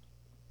here?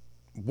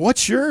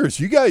 What's yours?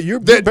 You got your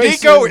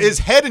Nico is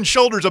head and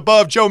shoulders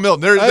above Joe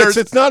Milton.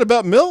 It's not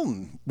about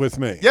Milton with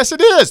me. Yes,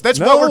 it is. That's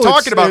what we're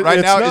talking about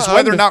right now. Is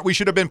whether or not we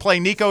should have been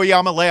playing Nico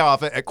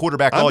Iamaleava at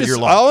quarterback all year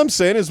long. All I'm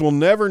saying is we'll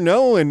never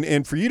know.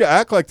 And for you to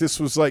act like this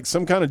was like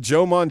some kind of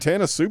Joe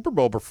Montana Super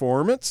Bowl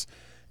performance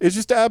is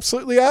just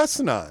absolutely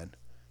asinine.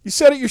 You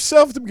said it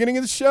yourself at the beginning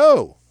of the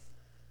show.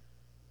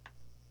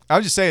 I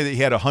was just saying that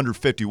he had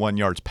 151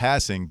 yards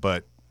passing,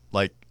 but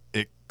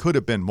it could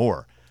have been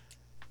more.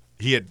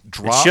 He had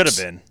drops. It should have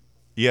been.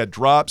 He had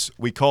drops.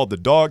 We called the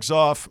dogs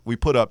off. We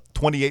put up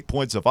 28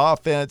 points of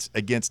offense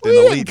against an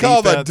elite defense. We didn't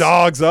call the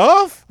dogs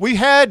off. We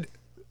had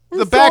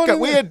the backup.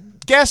 We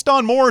had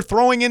Gaston Moore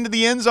throwing into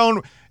the end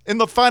zone in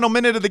the final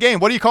minute of the game.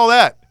 What do you call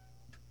that?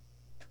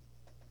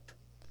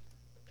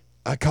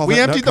 We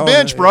emptied the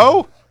bench,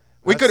 bro.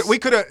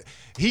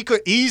 He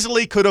could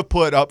easily have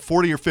put up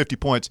 40 or 50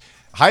 points.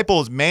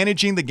 Heupel is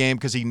managing the game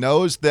because he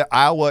knows that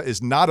Iowa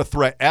is not a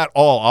threat at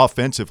all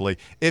offensively.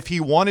 If he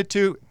wanted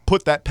to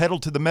put that pedal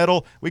to the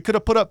metal, we could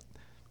have put up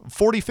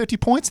 40, 50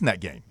 points in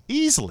that game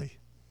easily.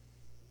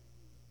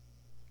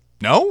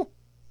 No?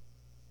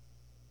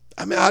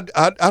 I mean, I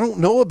don't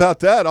know about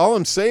that. All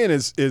I'm saying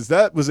is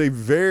that was a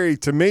very,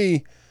 to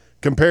me,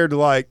 compared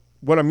to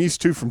what I'm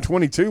used to from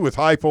 22 with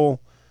Heupel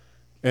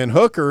and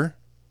Hooker,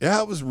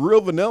 it was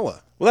real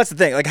vanilla. Well, that's the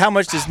thing. How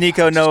much does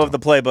Nico know of the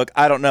playbook?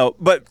 I don't know.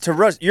 But to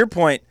Russ, your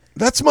point.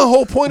 That's my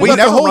whole point. We about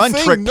never the whole run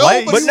thing. trick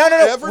plays. Nobody But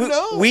no. ever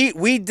know.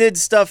 We did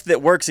stuff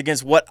that works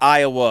against what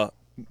Iowa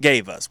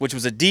gave us, which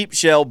was a deep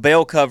shell,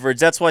 bail coverage.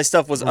 That's why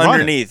stuff was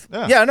underneath.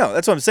 Yeah, no,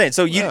 that's what I'm saying.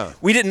 So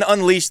we didn't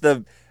unleash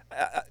the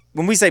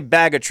when we say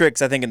bag of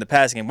tricks, I think in the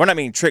passing game, we're not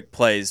meaning trick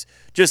plays,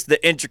 just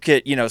the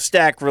intricate,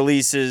 stack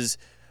releases.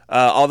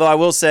 Although I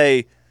will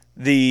say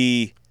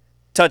the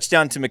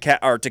touchdown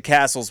to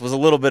Castles was a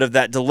little bit of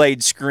that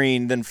delayed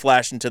screen, then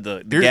flash into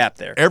the gap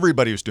there.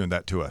 Everybody was doing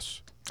that to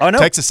us. Oh, no.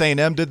 Texas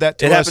A&M did that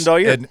to us. It happened all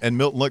year. And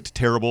Milton looked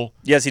terrible.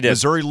 Yes, he did.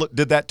 Missouri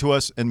did that to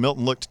us, and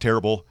Milton looked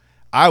terrible.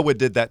 Iowa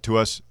did that to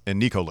us, and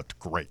Nico looked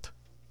great.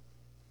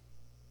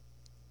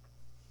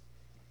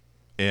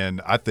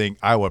 And I think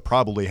Iowa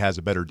probably has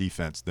a better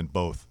defense than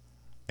both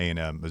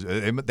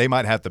A&M. They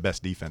might have the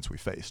best defense we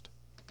faced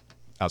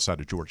outside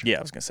of Georgia. Yeah,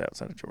 I was going to say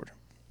outside of Georgia.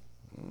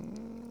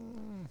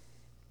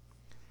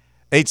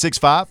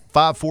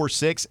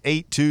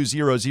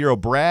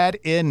 865-546-8200. Brad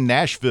in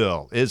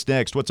Nashville is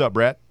next. What's up,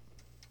 Brad?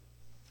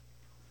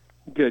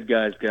 Good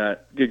guys, guys.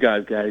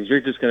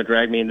 You're just going to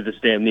drag me into this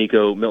damn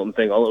Nico Milton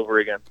thing all over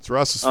again. It's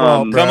Russell's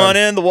fault, Brad. Come on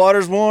in. The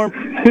water's warm.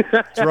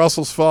 It's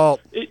Russell's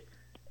fault.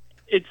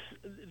 It's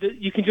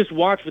you can just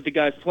watch with the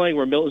guys playing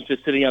where Milton's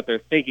just sitting out there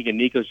thinking and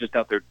Nico's just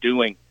out there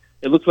doing.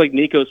 It looks like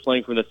Nico's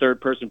playing from the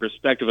third-person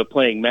perspective of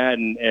playing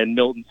Madden, and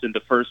Milton's in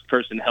the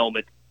first-person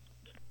helmet,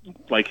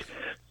 like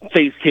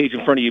face cage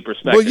in front of you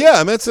perspective. Well, yeah, I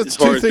mean, that's as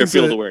far two as their things.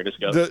 field awareness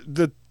goes.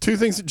 The two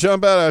things that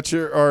jump out at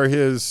you are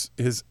his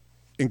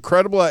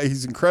incredible.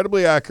 He's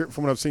incredibly accurate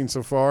from what I've seen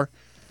so far,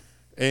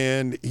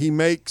 and he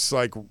makes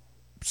like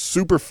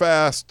super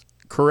fast,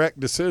 correct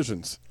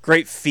decisions.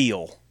 Great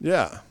feel.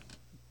 Yeah.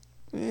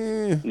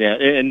 Yeah,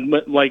 and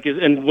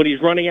when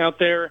he's running out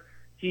there,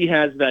 he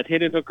has that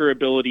hidden hooker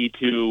ability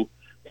to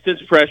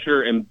sense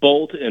pressure and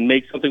bolt and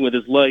make something with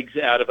his legs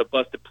out of a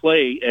busted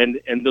play.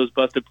 And those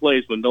busted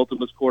plays, when Milton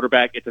was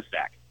quarterback, it's a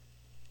sack.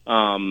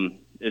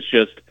 It's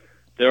just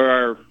there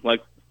are,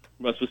 like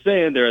Russ was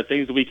saying, there are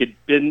things that we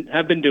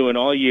have been doing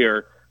all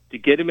year to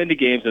get him into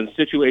games and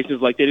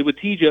situations like they did with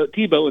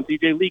Tebow and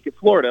C.J. Leak at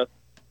Florida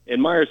in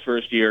Meyer's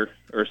first year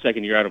or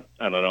second year. I don't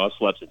know. I've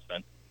slept since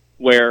then.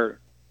 Where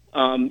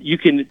you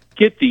can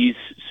get these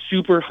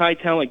super high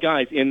talent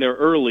guys in there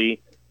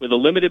early with a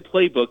limited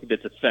playbook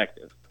that's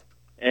effective.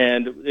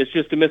 And it's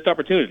just a missed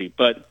opportunity.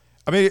 But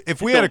I mean,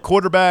 if we had a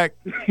quarterback,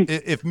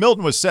 if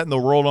Milton was setting the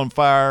world on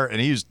fire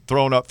and he's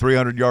throwing up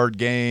 300-yard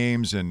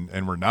games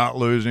and we're not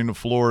losing to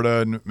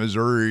Florida and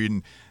Missouri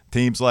and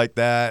teams like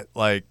that,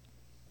 like,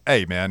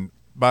 hey, man,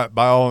 by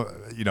all,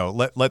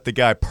 let the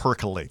guy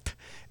percolate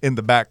in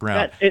the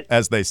background,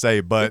 as they say.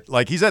 But,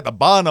 like, he's at the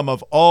bottom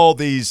of all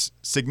these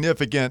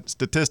significant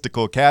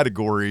statistical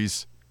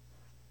categories,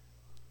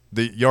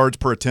 the yards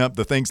per attempt,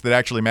 the things that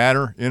actually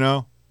matter,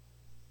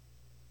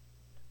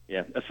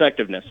 Yeah,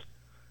 effectiveness.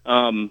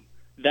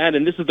 That,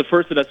 and this is the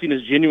first that I've seen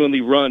us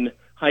genuinely run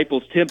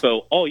Heupel's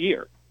tempo all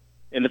year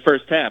in the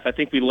first half. I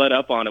think we let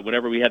up on it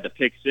whenever we had the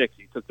pick six.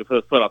 He took the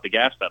foot off the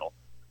gas pedal.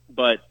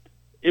 But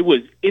it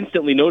was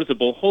instantly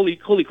noticeable.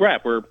 Holy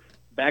crap, we're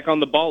back on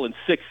the ball in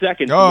 6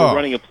 seconds and we're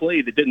running a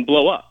play that didn't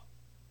blow up.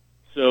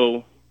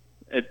 So,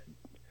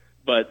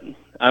 but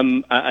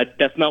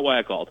that's not why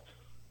I called.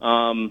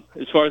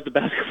 As far as the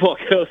basketball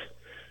goes,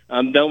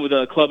 I'm done with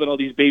clubbing all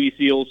these baby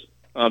seals.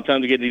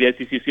 Time to get into the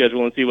SEC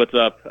schedule and see what's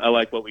up. I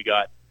like what we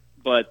got.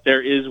 But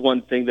there is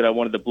one thing that I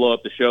wanted to blow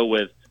up the show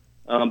with.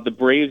 The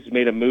Braves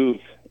made a move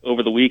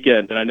over the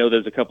weekend, and I know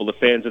there's a couple of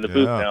fans in the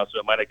booth now, so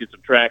it might not get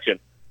some traction.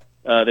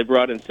 They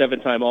brought in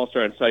 7-time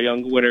All-Star and Cy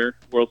Young winner,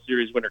 World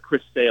Series winner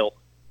Chris Sale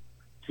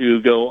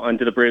to go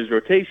onto the Braves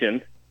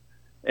rotation,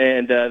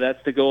 and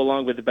that's to go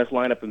along with the best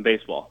lineup in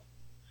baseball.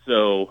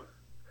 So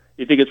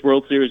you think it's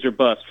World Series or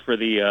bust for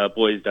the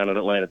boys down in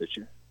Atlanta this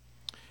year?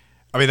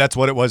 I mean, that's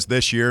what it was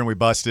this year, and we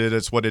busted.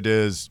 It's what it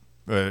is.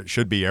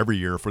 Should be every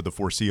year for the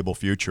foreseeable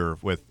future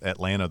with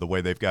Atlanta, the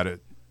way they've got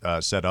it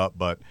set up.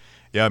 But,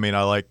 yeah, I mean,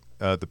 I like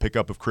the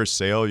pickup of Chris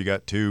Sale. You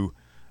got two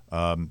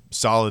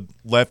solid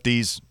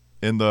lefties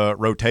in the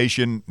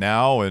rotation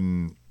now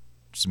and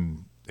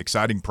some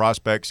exciting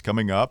prospects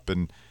coming up.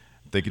 And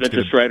I think it's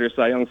Spencer Strider's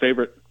Cy Young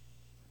favorite.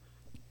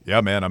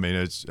 Yeah, man. I mean,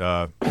 it's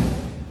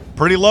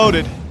pretty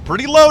loaded.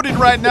 Pretty loaded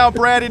right now,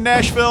 Brad, in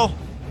Nashville.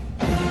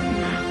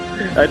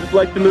 I just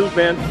like the move,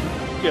 man,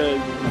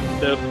 because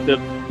the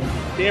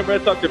damn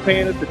Red Sox are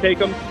paying us to take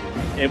them,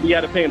 and we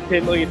had to pay him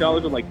 $10 million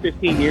in like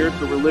 15 years,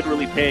 so we're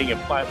literally paying him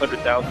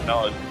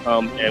 $500,000 to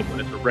come and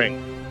win us a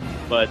ring.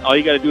 But all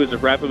you got to do is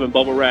wrap him in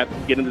bubble wrap,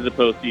 get into the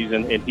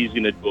postseason, and he's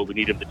going to do what we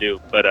need him to do.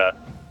 But,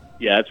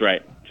 yeah, that's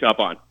right. Chop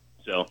on.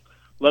 So,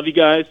 love you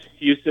guys.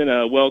 Houston,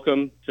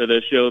 welcome to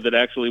the show that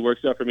actually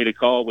works out for me to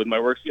call with my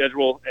work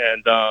schedule,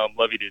 and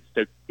love you, dudes.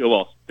 Go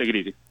Vols. Take it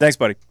easy. Thanks,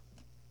 buddy.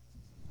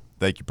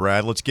 Thank you,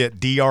 Brad. Let's get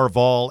DR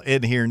Vol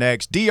in here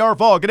next. DR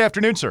Vol, good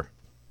afternoon, sir.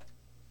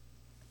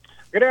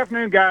 Good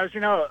afternoon, guys.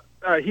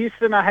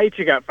 Houston, I hate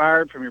you got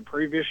fired from your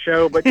previous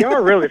show, but y'all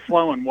are really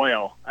flowing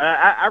well.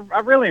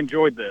 I really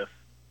enjoyed this.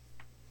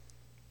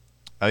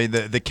 I mean,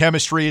 the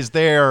chemistry is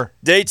there.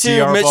 Day 2,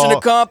 DR mission Vol.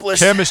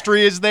 accomplished.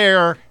 Chemistry is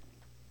there.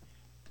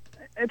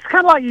 It's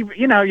kind of like,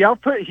 y'all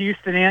put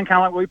Houston in,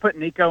 kind of like we put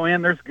Nico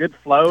in. There's good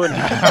flow. And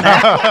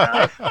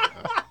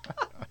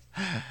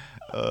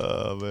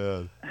oh,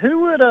 man.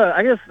 Who would,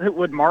 I guess,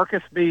 would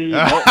Marcus be?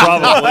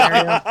 Probably.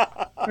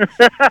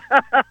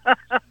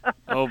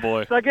 Oh,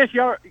 boy. So I guess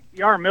y'all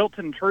are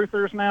Milton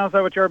truthers now. Is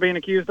that what y'all are being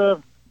accused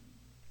of?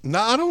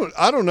 No,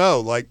 I don't know.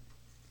 Like,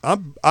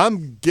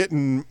 I'm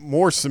getting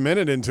more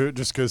cemented into it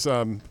just because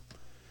I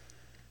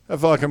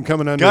feel like I'm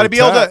coming under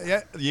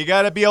attack. You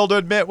got to be able to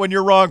admit when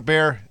you're wrong,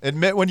 Bear.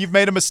 Admit when you've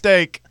made a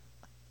mistake.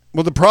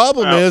 Well, the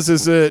problem is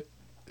that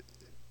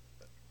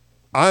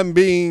my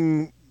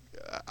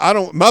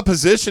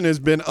position has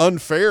been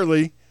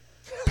unfairly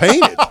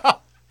painted.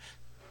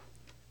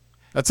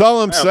 That's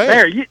all I'm saying.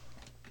 Fair.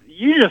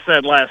 You just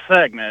said last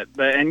segment,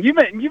 and you've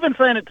been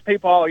saying it to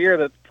people all year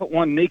that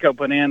one Nico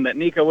put in that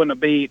Nico wouldn't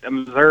have beat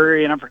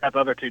Missouri, and I forgot the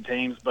other two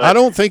teams. But I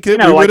don't think we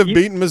would have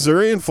beaten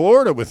Missouri and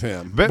Florida with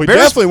him. We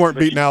definitely weren't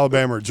beating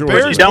Alabama or Georgia.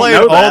 Bears played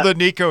all the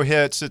Nico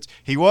hits.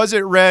 He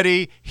wasn't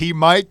ready. He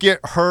might get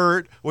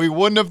hurt. We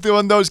wouldn't have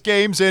done those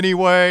games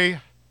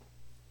anyway.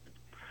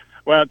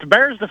 Well, to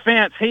Bears'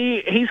 defense,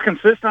 he's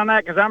consistent on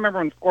that because I remember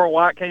when Squirrel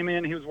White came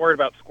in, he was worried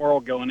about Squirrel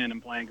going in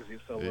and playing because he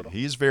was so little.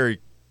 He's very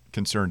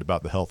concerned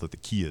about the health of the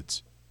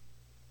kids.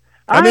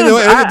 I mean,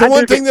 the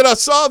one thing that I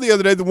saw the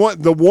other day, the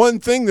one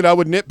thing that I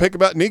would nitpick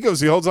about Nico is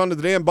he holds on to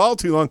the damn ball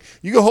too long.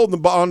 You go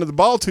holding onto the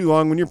ball too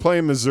long when you're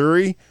playing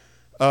Missouri,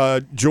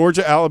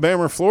 Georgia,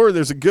 Alabama, or Florida,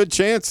 there's a good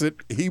chance that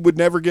he would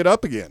never get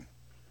up again.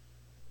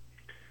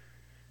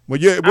 Well,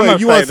 you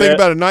want to think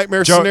about a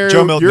nightmare scenario.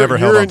 Joe Milton never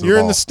held on to the You're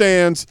in ball. the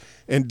stands,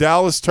 and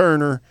Dallas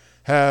Turner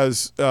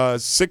has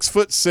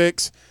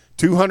 6'6",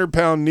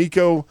 200-pound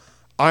Nico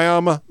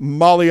Ayama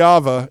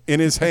Maliava in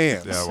his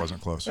hands. Yeah, it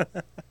wasn't close.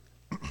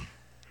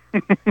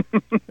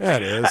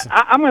 That is.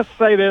 I'm going to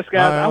say this,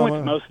 guys. I went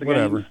to most of the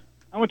whatever. games.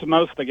 I went to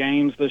most of the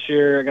games this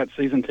year. I got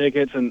season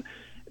tickets, and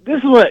this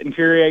is what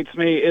infuriates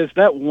me is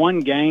that one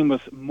game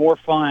was more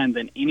fun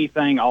than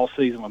anything all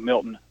season with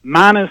Milton,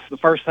 minus the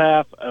first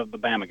half of the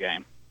Bama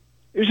game.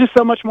 It was just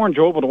so much more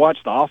enjoyable to watch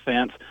the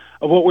offense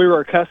of what we were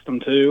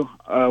accustomed to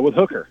with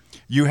Hooker.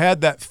 You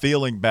had that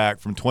feeling back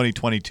from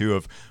 2022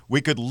 of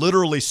we could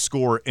literally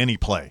score any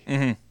play.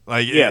 Mm-hmm.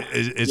 Like Yes.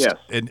 yes.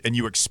 And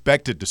you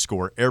expected to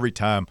score every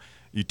time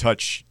you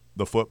touch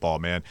the football,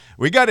 man.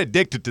 We got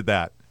addicted to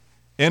that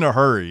in a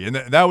hurry, and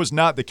that was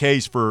not the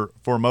case for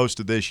most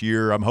of this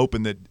year. I'm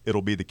hoping that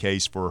it'll be the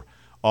case for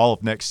all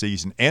of next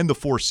season and the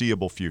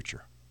foreseeable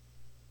future.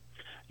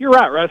 You're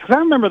right, Russ, because I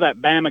remember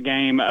that Bama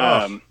game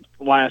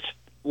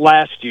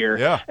last year.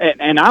 Yeah.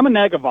 And I'm a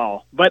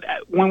Negaval, but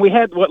when we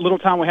had what little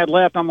time we had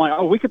left, I'm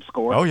like, we could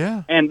score. Oh,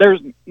 yeah. And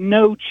there's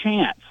no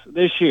chance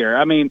this year.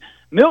 I mean,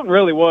 Milton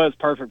really was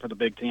perfect for the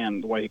Big Ten,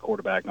 the way he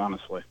quarterbacked,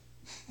 honestly.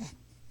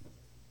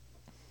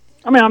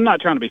 I mean, I'm not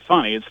trying to be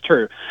funny. It's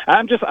true.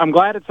 I'm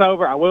glad it's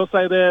over. I will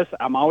say this.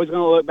 I'm always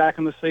going to look back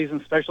on the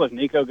season, especially if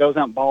Nico goes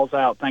out and balls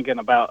out, thinking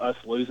about us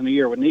losing a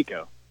year with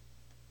Nico.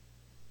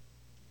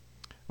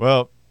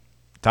 Well,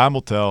 time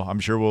will tell. I'm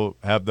sure we'll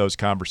have those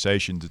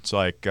conversations. It's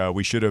like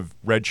we should have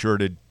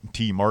redshirted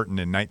T. Martin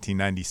in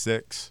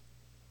 1996.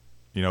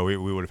 You know, we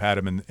would have had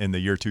him in the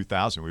year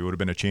 2000. We would have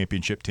been a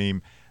championship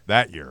team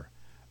that year.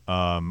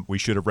 We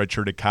should have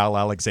redshirted Kyle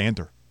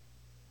Alexander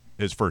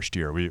his first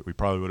year. We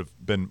probably would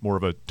have been more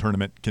of a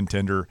tournament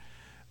contender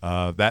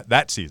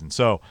that season.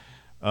 So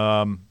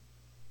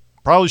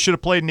probably should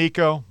have played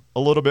Nico a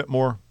little bit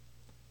more.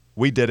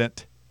 We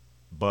didn't,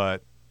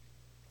 but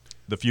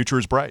the future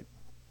is bright.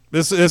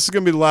 This is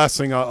going to be the last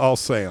thing I'll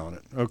say on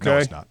it, okay? No,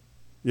 it's not.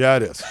 Yeah,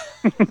 it is.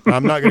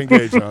 I'm not going to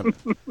engage on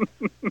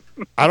it.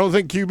 I don't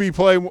think QB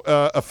play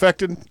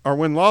affected our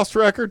win-loss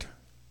record.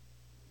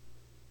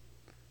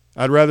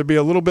 I'd rather be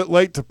a little bit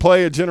late to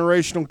play a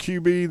generational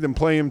QB than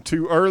play him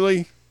too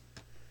early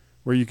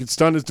where you could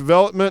stunt his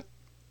development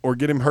or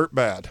get him hurt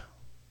bad.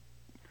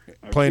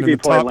 Playing in the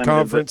top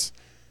conference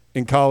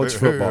in college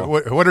football.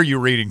 What are you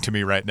reading to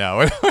me right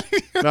now?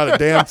 Not a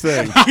damn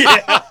thing.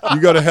 You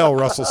go to hell,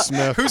 Russell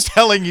Smith. Who's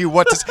telling you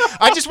what to say?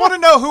 I just want to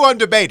know who I'm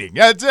debating.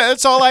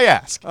 That's all I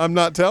ask. I'm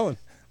not telling.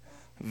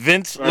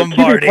 Vince QB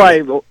Lombardi.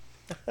 play,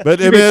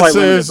 But I mean,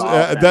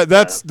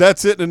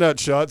 that's it in a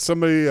nutshot.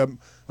 Somebody, a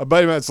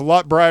buddy of mine that's a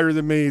lot brighter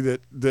than me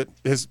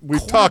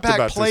we've talked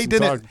about play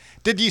this.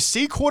 Did you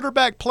see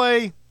quarterback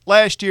play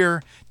last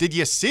year? Did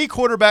you see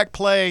quarterback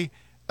play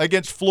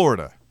against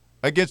Florida,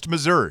 against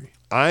Missouri?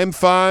 I'm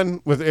fine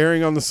with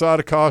erring on the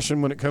side of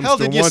caution when it comes to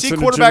did you once see in a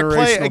quarterback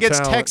play generational against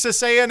talent.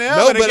 Texas A&M?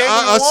 No, in a but game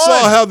I we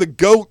saw won? how the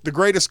GOAT, the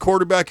greatest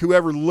quarterback who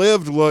ever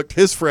lived, looked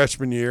his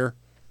freshman year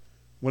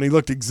when he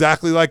looked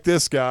exactly like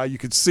this guy. You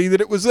could see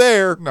that it was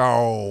there.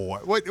 No.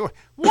 What?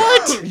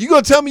 You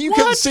going to tell me you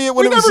couldn't see it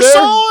when it was We there?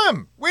 never saw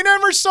him. We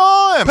never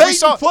saw him.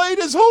 Peyton played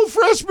his whole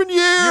freshman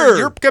year.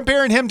 You're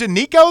comparing him to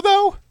Nico,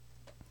 though?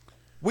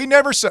 We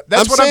never saw.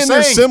 That's what I'm saying.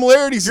 There's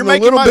similarities You're in a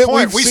making little my bit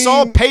point. we've We seen.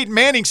 saw Peyton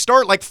Manning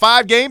start like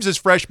 5 games his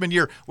freshman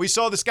year. We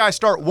saw this guy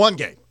start 1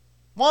 game.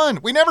 1.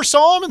 We never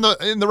saw him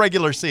in the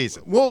regular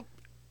season. Well,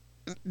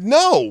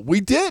 no,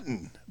 we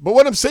didn't. But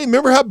what I'm saying,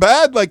 remember how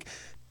bad,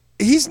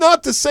 he's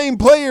not the same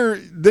player.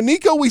 The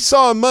Nico we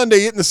saw on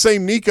Monday isn't the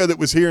same Nico that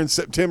was here in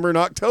September and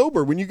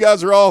October when you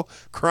guys are all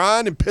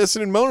crying and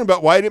pissing and moaning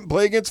about why he didn't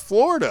play against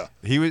Florida.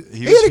 He would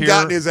have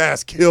gotten his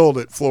ass killed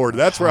at Florida.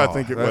 That's where I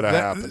think it would have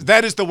happened.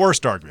 That is the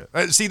worst argument.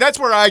 See, that's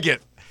where I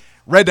get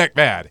redneck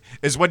mad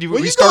is when you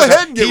go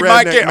ahead and get he redneck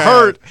might get mad.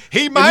 hurt.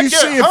 He might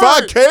get hurt. You see if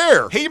I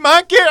care. He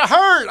might get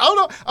hurt. Oh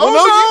no!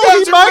 you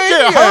guys he are might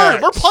get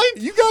hurt.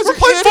 maniacs. We're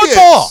playing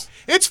football.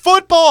 It's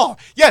football.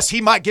 Yes,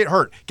 he might get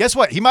hurt. Guess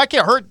what? He might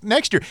get hurt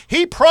next year.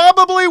 He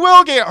probably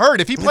will get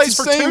hurt if he plays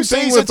for 2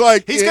 seasons.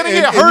 He's going to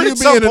get hurt at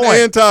some point. You being an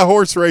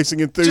anti-horse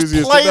racing enthusiast,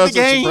 Just play it doesn't the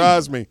game.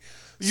 surprise me.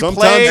 You Sometimes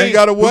play you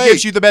got to wait. Who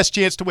gives you the best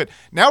chance to win?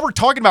 Now we're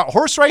talking about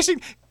horse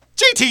racing.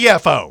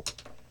 GTFO.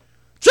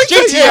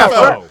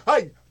 GTFO.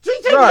 Hey,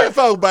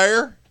 GTFO,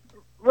 Bear.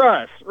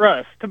 Russ,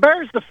 to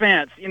Bear's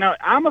defense,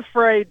 I'm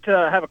afraid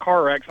to have a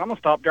car wreck, so I'm going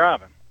to stop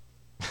driving.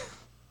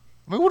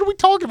 I mean, what are we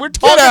talking? We're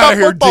talking Get out about of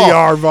here, football.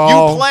 DR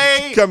Vol. You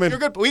play. Come in. You're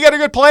good. We got a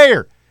good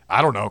player.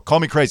 I don't know. Call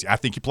me crazy. I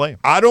think you play him.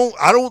 I don't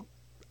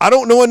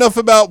know enough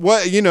about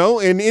what,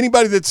 and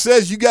anybody that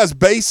says you guys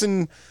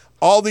basing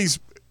all these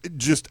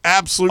just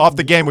absolute off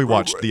the game we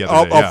watched the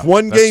other day. Off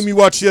one game you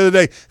watched the other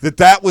day,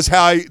 that was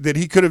how that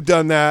he could have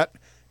done that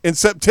in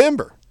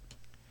September.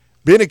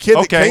 Being a kid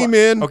that came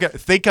in,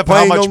 think of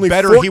how much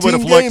better he would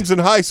have looked. Games in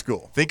high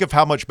school. Think of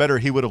how much better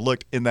he would have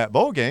looked in that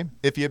bowl game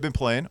if he had been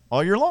playing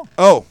all year long.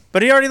 Oh,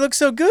 but he already looked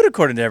so good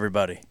according to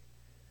everybody.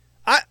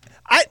 I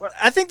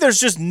think there's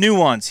just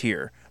nuance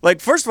here.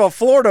 Like, first of all,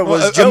 Florida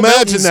was Joe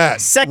Milton's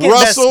second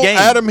Russell, best game.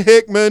 Adam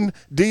Hickman,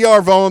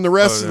 D.R. Vaughn, the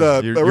rest of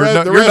the you're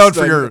known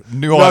for your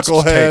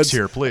nuanced takes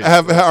here, please.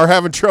 Are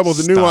having trouble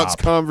with the nuanced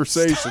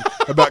conversation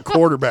about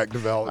quarterback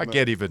development. I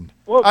can't even.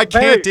 Well, I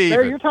can't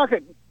Barry, even.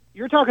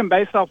 You're talking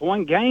based off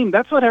one game.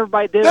 That's what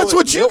everybody did. That's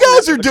what you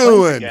guys are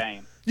doing.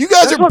 You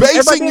guys are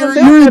basing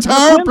your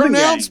entire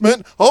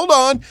pronouncement. Hold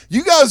on.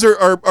 You guys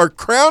are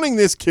crowning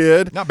this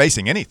kid. Not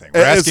basing anything.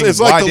 We're asking it's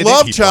why like the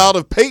love child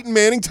of Peyton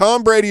Manning,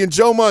 Tom Brady, and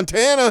Joe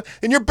Montana,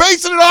 and you're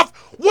basing it off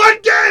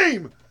one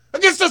game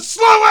against a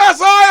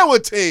slow-ass Iowa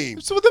team.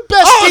 Some of the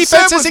best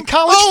defenses in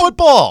college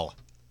football.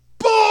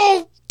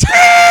 Bull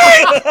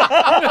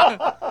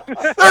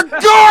They're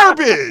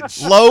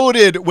garbage.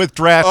 Loaded with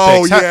draft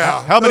picks.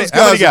 How many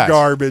guys? Are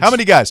garbage. How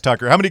many guys,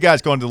 Tucker? How many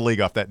guys go into the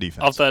league off that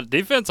defense? Off that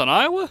defense on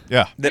Iowa?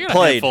 Yeah. That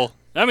played.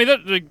 I mean,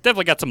 they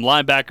definitely got some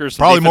linebackers.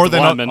 Some probably more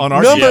than linemen. on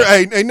our number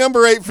 8.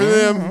 Number 8 for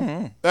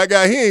them. That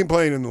guy, he ain't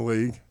playing in the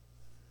league.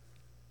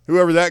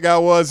 Whoever that guy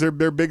was, their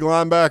big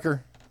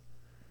linebacker.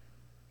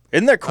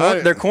 Isn't their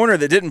corner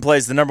that didn't play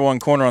is the number 1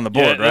 corner on the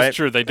board, right? That's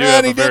true. They do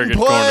have a very good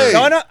corner.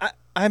 No,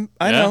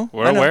 I know.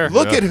 We're aware.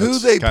 Look at who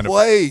they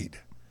played.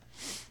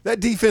 That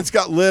defense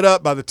got lit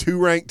up by the 2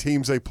 ranked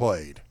teams they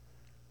played.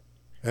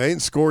 They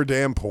didn't score a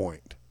damn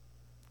point.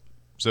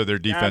 So their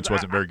defense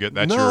wasn't very good.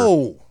 That's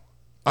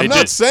I'm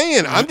not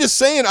saying. I'm just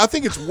saying I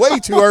think it's way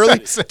too early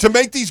to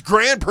make these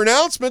grand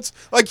pronouncements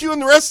like you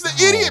and the rest of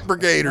the idiot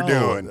brigade are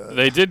doing.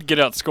 They did get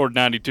outscored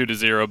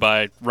 92-0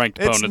 by ranked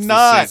opponents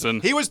this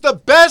season. He was the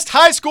best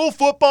high school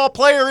football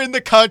player in the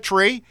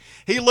country.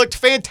 He looked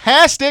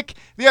fantastic.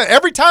 Yeah,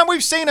 every time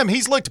we've seen him,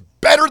 he's looked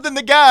better than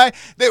the guy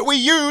that we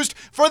used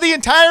for the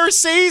entire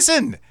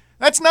season.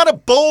 That's not a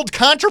bold,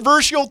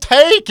 controversial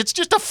take. It's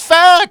just a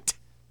fact.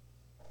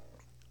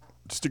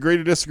 Just agree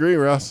to disagree,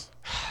 Russ.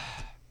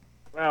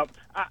 Well,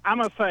 I'm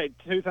going to say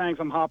 2 things.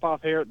 I'm hop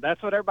off here.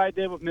 That's what everybody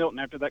did with Milton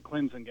after that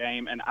Clemson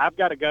game, and I've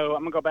got to go.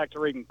 I'm going to go back to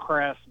reading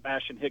Kress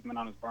bashing Hickman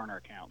on his burner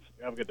accounts.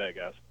 Have a good day,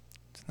 guys.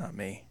 It's not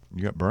me.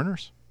 You got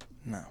burners?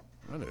 No.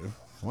 I do.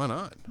 Why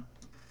not?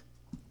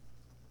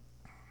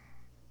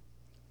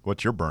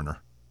 What's your burner?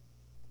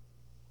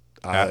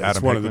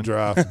 It's one of the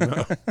drive.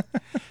 No.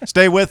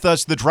 Stay with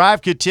us. The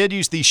drive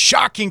continues. The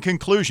shocking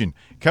conclusion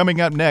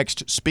coming up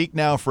next. Speak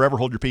now, forever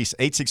hold your peace.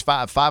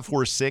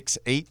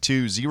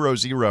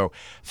 865-546-8200.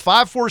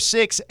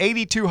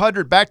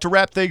 546-8200. Back to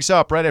wrap things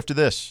up right after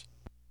this.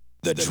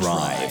 The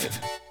Drive.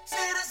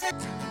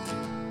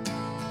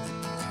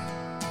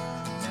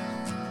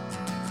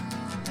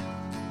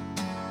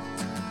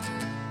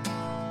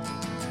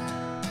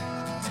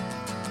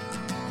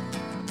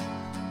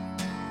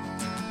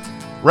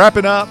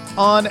 Wrapping up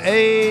on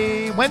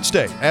a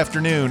Wednesday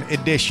afternoon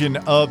edition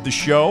of the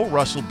show.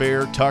 Russell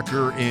Bear,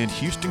 Tucker, and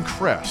Houston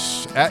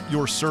Kress at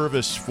your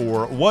service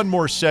for one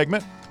more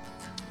segment.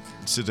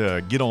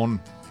 To get on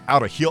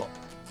out of here.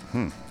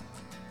 What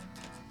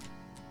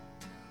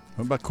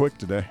about quick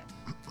today?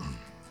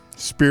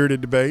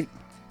 Spirited debate.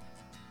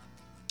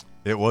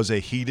 It was a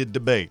heated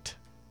debate.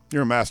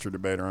 You're a master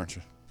debater, aren't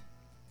you?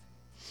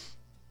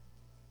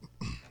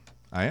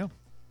 I am.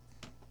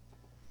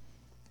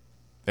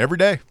 Every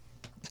day.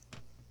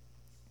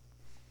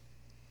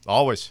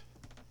 Always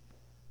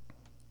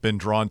been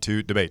drawn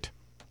to debate.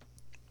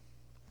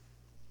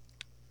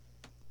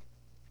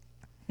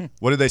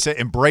 What did they say?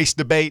 Embrace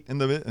debate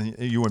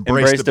you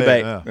embrace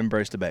debate. Yeah.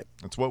 Embrace debate.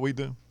 That's what we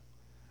do.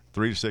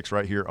 3 to 6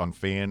 right here on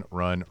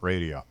Fanrun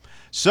Radio.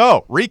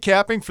 So,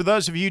 recapping for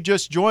those of you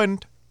just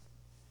joined,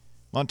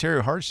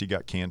 Montario Hardesty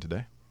got canned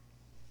today.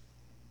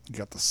 You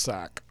got the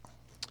sack.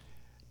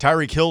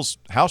 Tyreek Hill's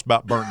house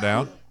about burnt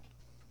down.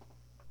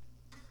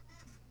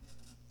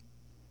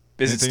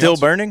 Is it still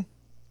burning?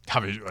 I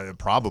mean,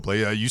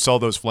 probably. You saw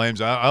those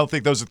flames. I don't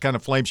think those are the kind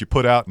of flames you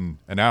put out in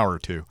an hour or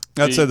two.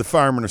 I'd say the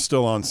firemen are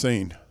still on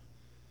scene.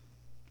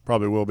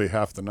 Probably will be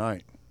half the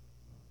night.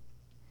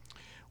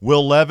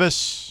 Will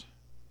Levis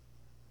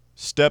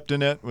stepped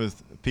in it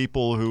with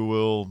people who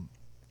will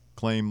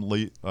claim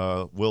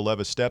Will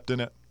Levis stepped in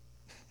it.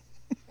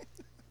 Is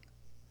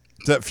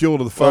that fuel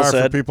to the fire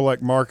for people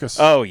like Marcus?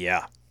 Oh,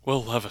 yeah.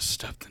 Will Levis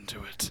stepped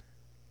into it.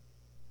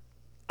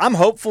 I'm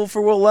hopeful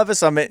for Will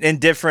Levis. I'm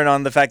indifferent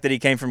on the fact that he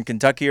came from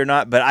Kentucky or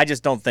not, but I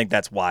just don't think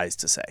that's wise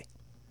to say.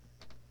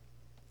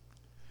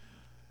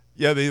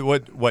 Yeah,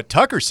 what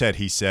Tucker said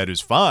he said is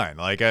fine.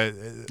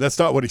 That's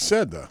not what he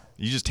said, though.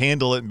 You just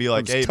handle it and be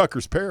like, hey.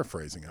 Tucker's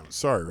paraphrasing of it.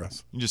 Sorry,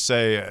 Russ. You just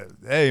say,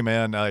 hey,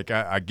 man, I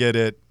get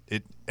it.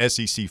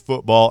 SEC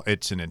football,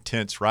 it's an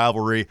intense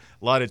rivalry.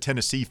 A lot of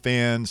Tennessee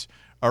fans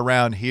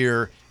around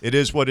here. It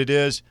is what it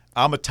is.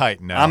 I'm a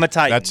Titan now. I'm a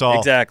Titan. That's all.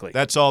 Exactly.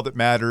 That's all that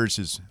matters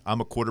is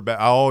I'm a quarterback.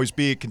 I'll always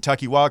be a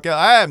Kentucky Wildcat.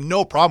 I have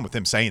no problem with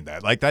him saying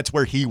that. Like, that's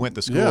where he went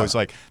to school. Yeah. It's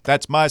like,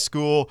 that's my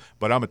school,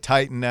 but I'm a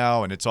Titan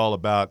now, and it's all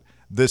about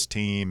this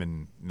team.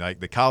 And, like,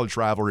 the college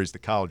rivalry is the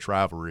college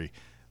rivalry.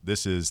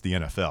 This is the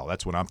NFL.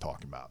 That's what I'm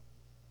talking about.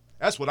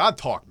 That's what I'm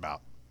talking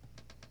about.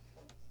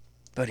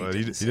 But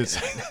he didn't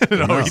say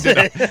No, he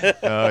did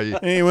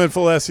not. He went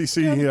full SEC.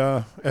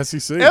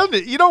 SEC. And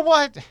you know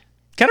what?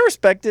 Kind of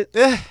respect it.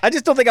 I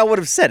just don't think I would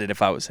have said it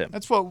if I was him.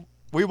 That's what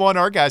we want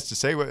our guys to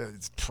say.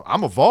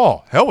 I'm a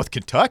Vol. Hell with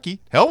Kentucky.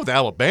 Hell with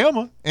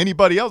Alabama.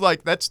 Anybody else?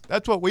 Like, that's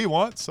what we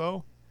want.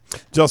 So,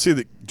 Did y'all see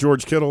that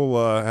George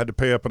Kittle had to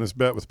pay up on his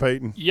bet with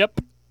Peyton?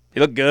 Yep. He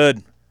looked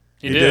good.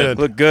 He did.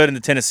 Looked good in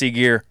the Tennessee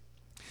gear.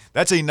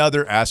 that's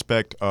another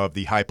aspect of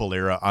the Heupel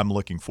era I'm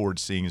looking forward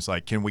to seeing is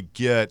like, can we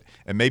get,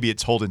 and maybe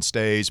it's Holden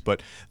Stays,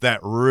 but that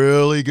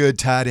really good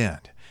tight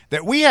end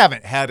that we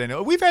haven't had.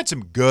 We've had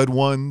some good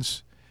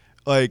ones.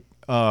 Like,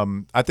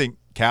 I think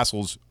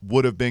Castles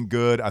would have been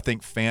good. I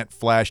think Fant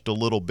flashed a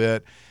little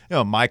bit. You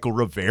know, Michael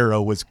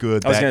Rivera was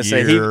good that year. I was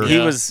going to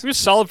say, he was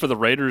solid for the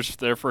Raiders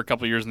there for a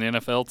couple years in the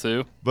NFL,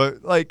 too.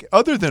 But, like,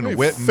 other than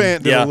Witten.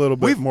 Fant did a little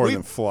bit more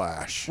than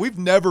flash. We've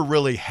never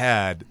really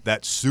had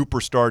that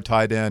superstar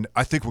tight end.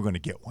 I think we're going to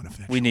get one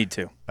eventually. We need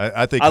to.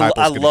 I think Heupel's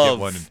going to get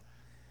one.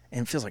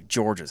 And it feels like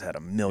Georgia's had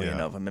a million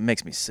of them. It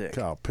makes me sick.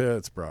 Kyle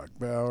Pitts, Brock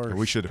Bowers.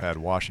 We should have had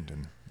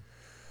Washington.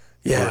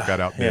 Yeah. Got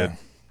outbid. Yeah.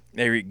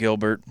 Eric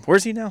Gilbert.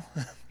 Where's he now?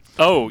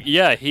 Oh,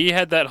 yeah. He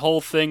had that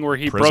whole thing where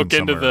he broke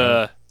into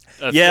the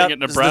thing at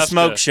Nebraska. The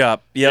smoke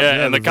shop. Yep.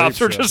 Yeah, and the cops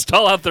were just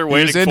all out there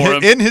waiting for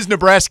him. In his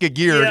Nebraska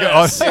gear.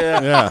 Yes.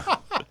 Yeah.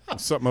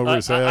 Something over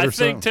his head or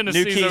something. I think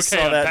Tennessee's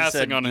okay on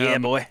passing on him. Yeah,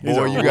 boy.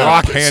 Boy, you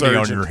got a candy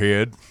on your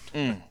head.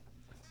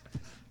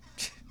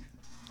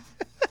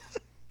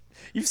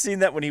 You've seen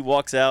that when he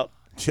walks out?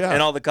 Yeah.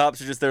 And all the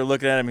cops are just there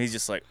looking at him. He's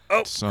just like,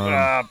 oh,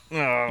 Son, you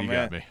man.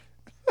 got me.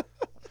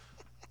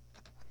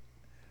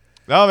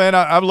 No, man,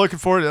 I'm looking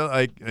forward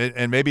to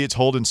and maybe it's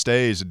Holden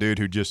Stays, a dude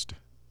who just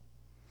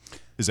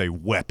is a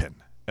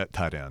weapon at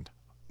tight end,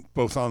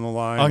 both on the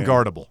line,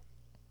 unguardable,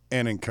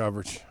 and in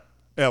coverage.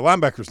 Yeah,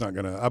 linebacker's not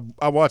gonna.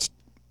 I watched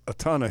a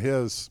ton of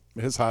his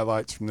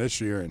highlights from this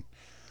year, and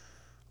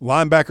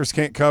linebackers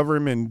can't cover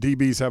him, and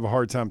DBs have a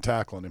hard time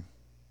tackling him.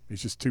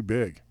 He's just too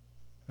big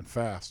and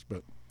fast.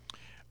 But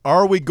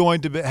are we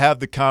going to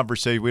have the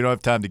conversation? We don't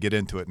have time to get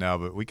into it now,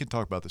 but we can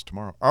talk about this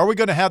tomorrow. Are we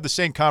going to have the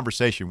same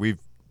conversation we've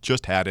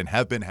just had and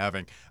have been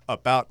having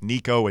about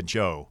Nico and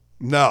Joe?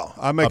 No,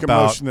 I make a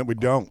motion that we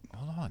don't.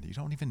 Hold on, you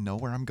don't even know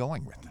where I'm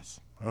going with this.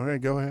 Okay,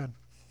 go ahead.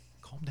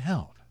 Calm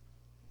down.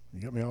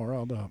 You got me all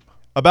riled up.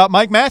 About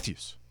Mike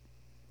Matthews.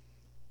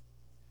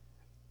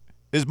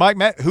 Is Mike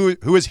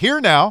who is here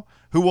now,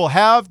 who will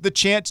have the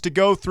chance to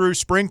go through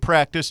spring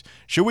practice,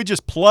 should we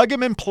just plug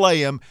him and play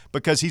him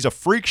because he's a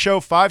freak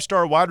show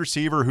 5-star wide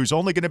receiver who's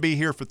only going to be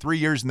here for 3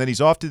 years and then he's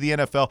off to the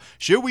NFL?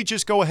 Should we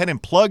just go ahead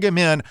and plug him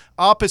in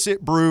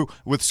opposite Brew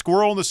with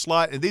Squirrel in the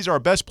slot, and these are our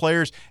best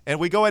players, and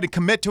we go ahead and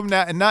commit to him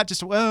now and not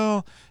just,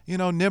 well, you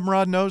know,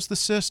 Nimrod knows the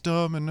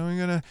system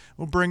and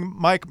we'll bring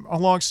Mike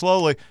along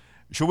slowly.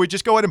 Should we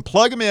just go ahead and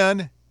plug him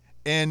in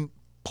and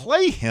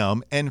play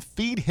him and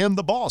feed him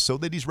the ball so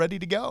that he's ready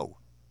to go?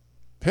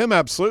 Him,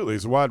 absolutely.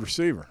 He's a wide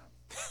receiver.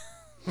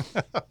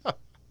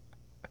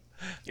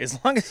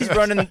 As long as he's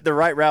running the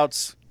right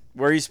routes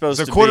where he's supposed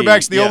to be. The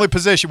quarterback's the only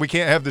position we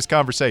can't have this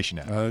conversation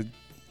at.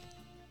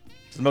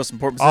 It's the most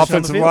important position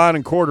offensive line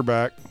and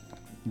quarterback.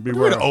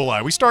 We're an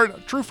O-line. We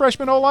start true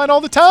freshman O-line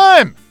all the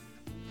time.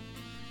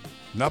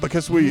 Not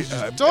because we,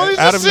 out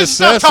of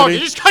necessity.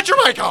 Just cut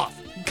your mic off.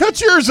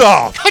 Cut yours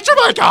off. Cut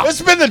your mic off.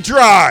 It's been the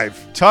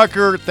drive.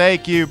 Tucker,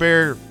 thank you,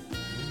 Bear.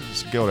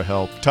 Just go to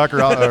hell.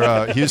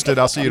 Tucker, Houston,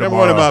 I'll see you Number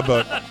tomorrow.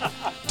 one in my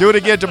book. Do it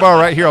again tomorrow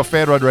right here on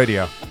Fanrun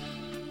Radio.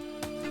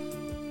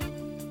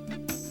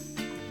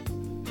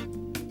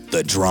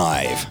 The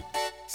Drive.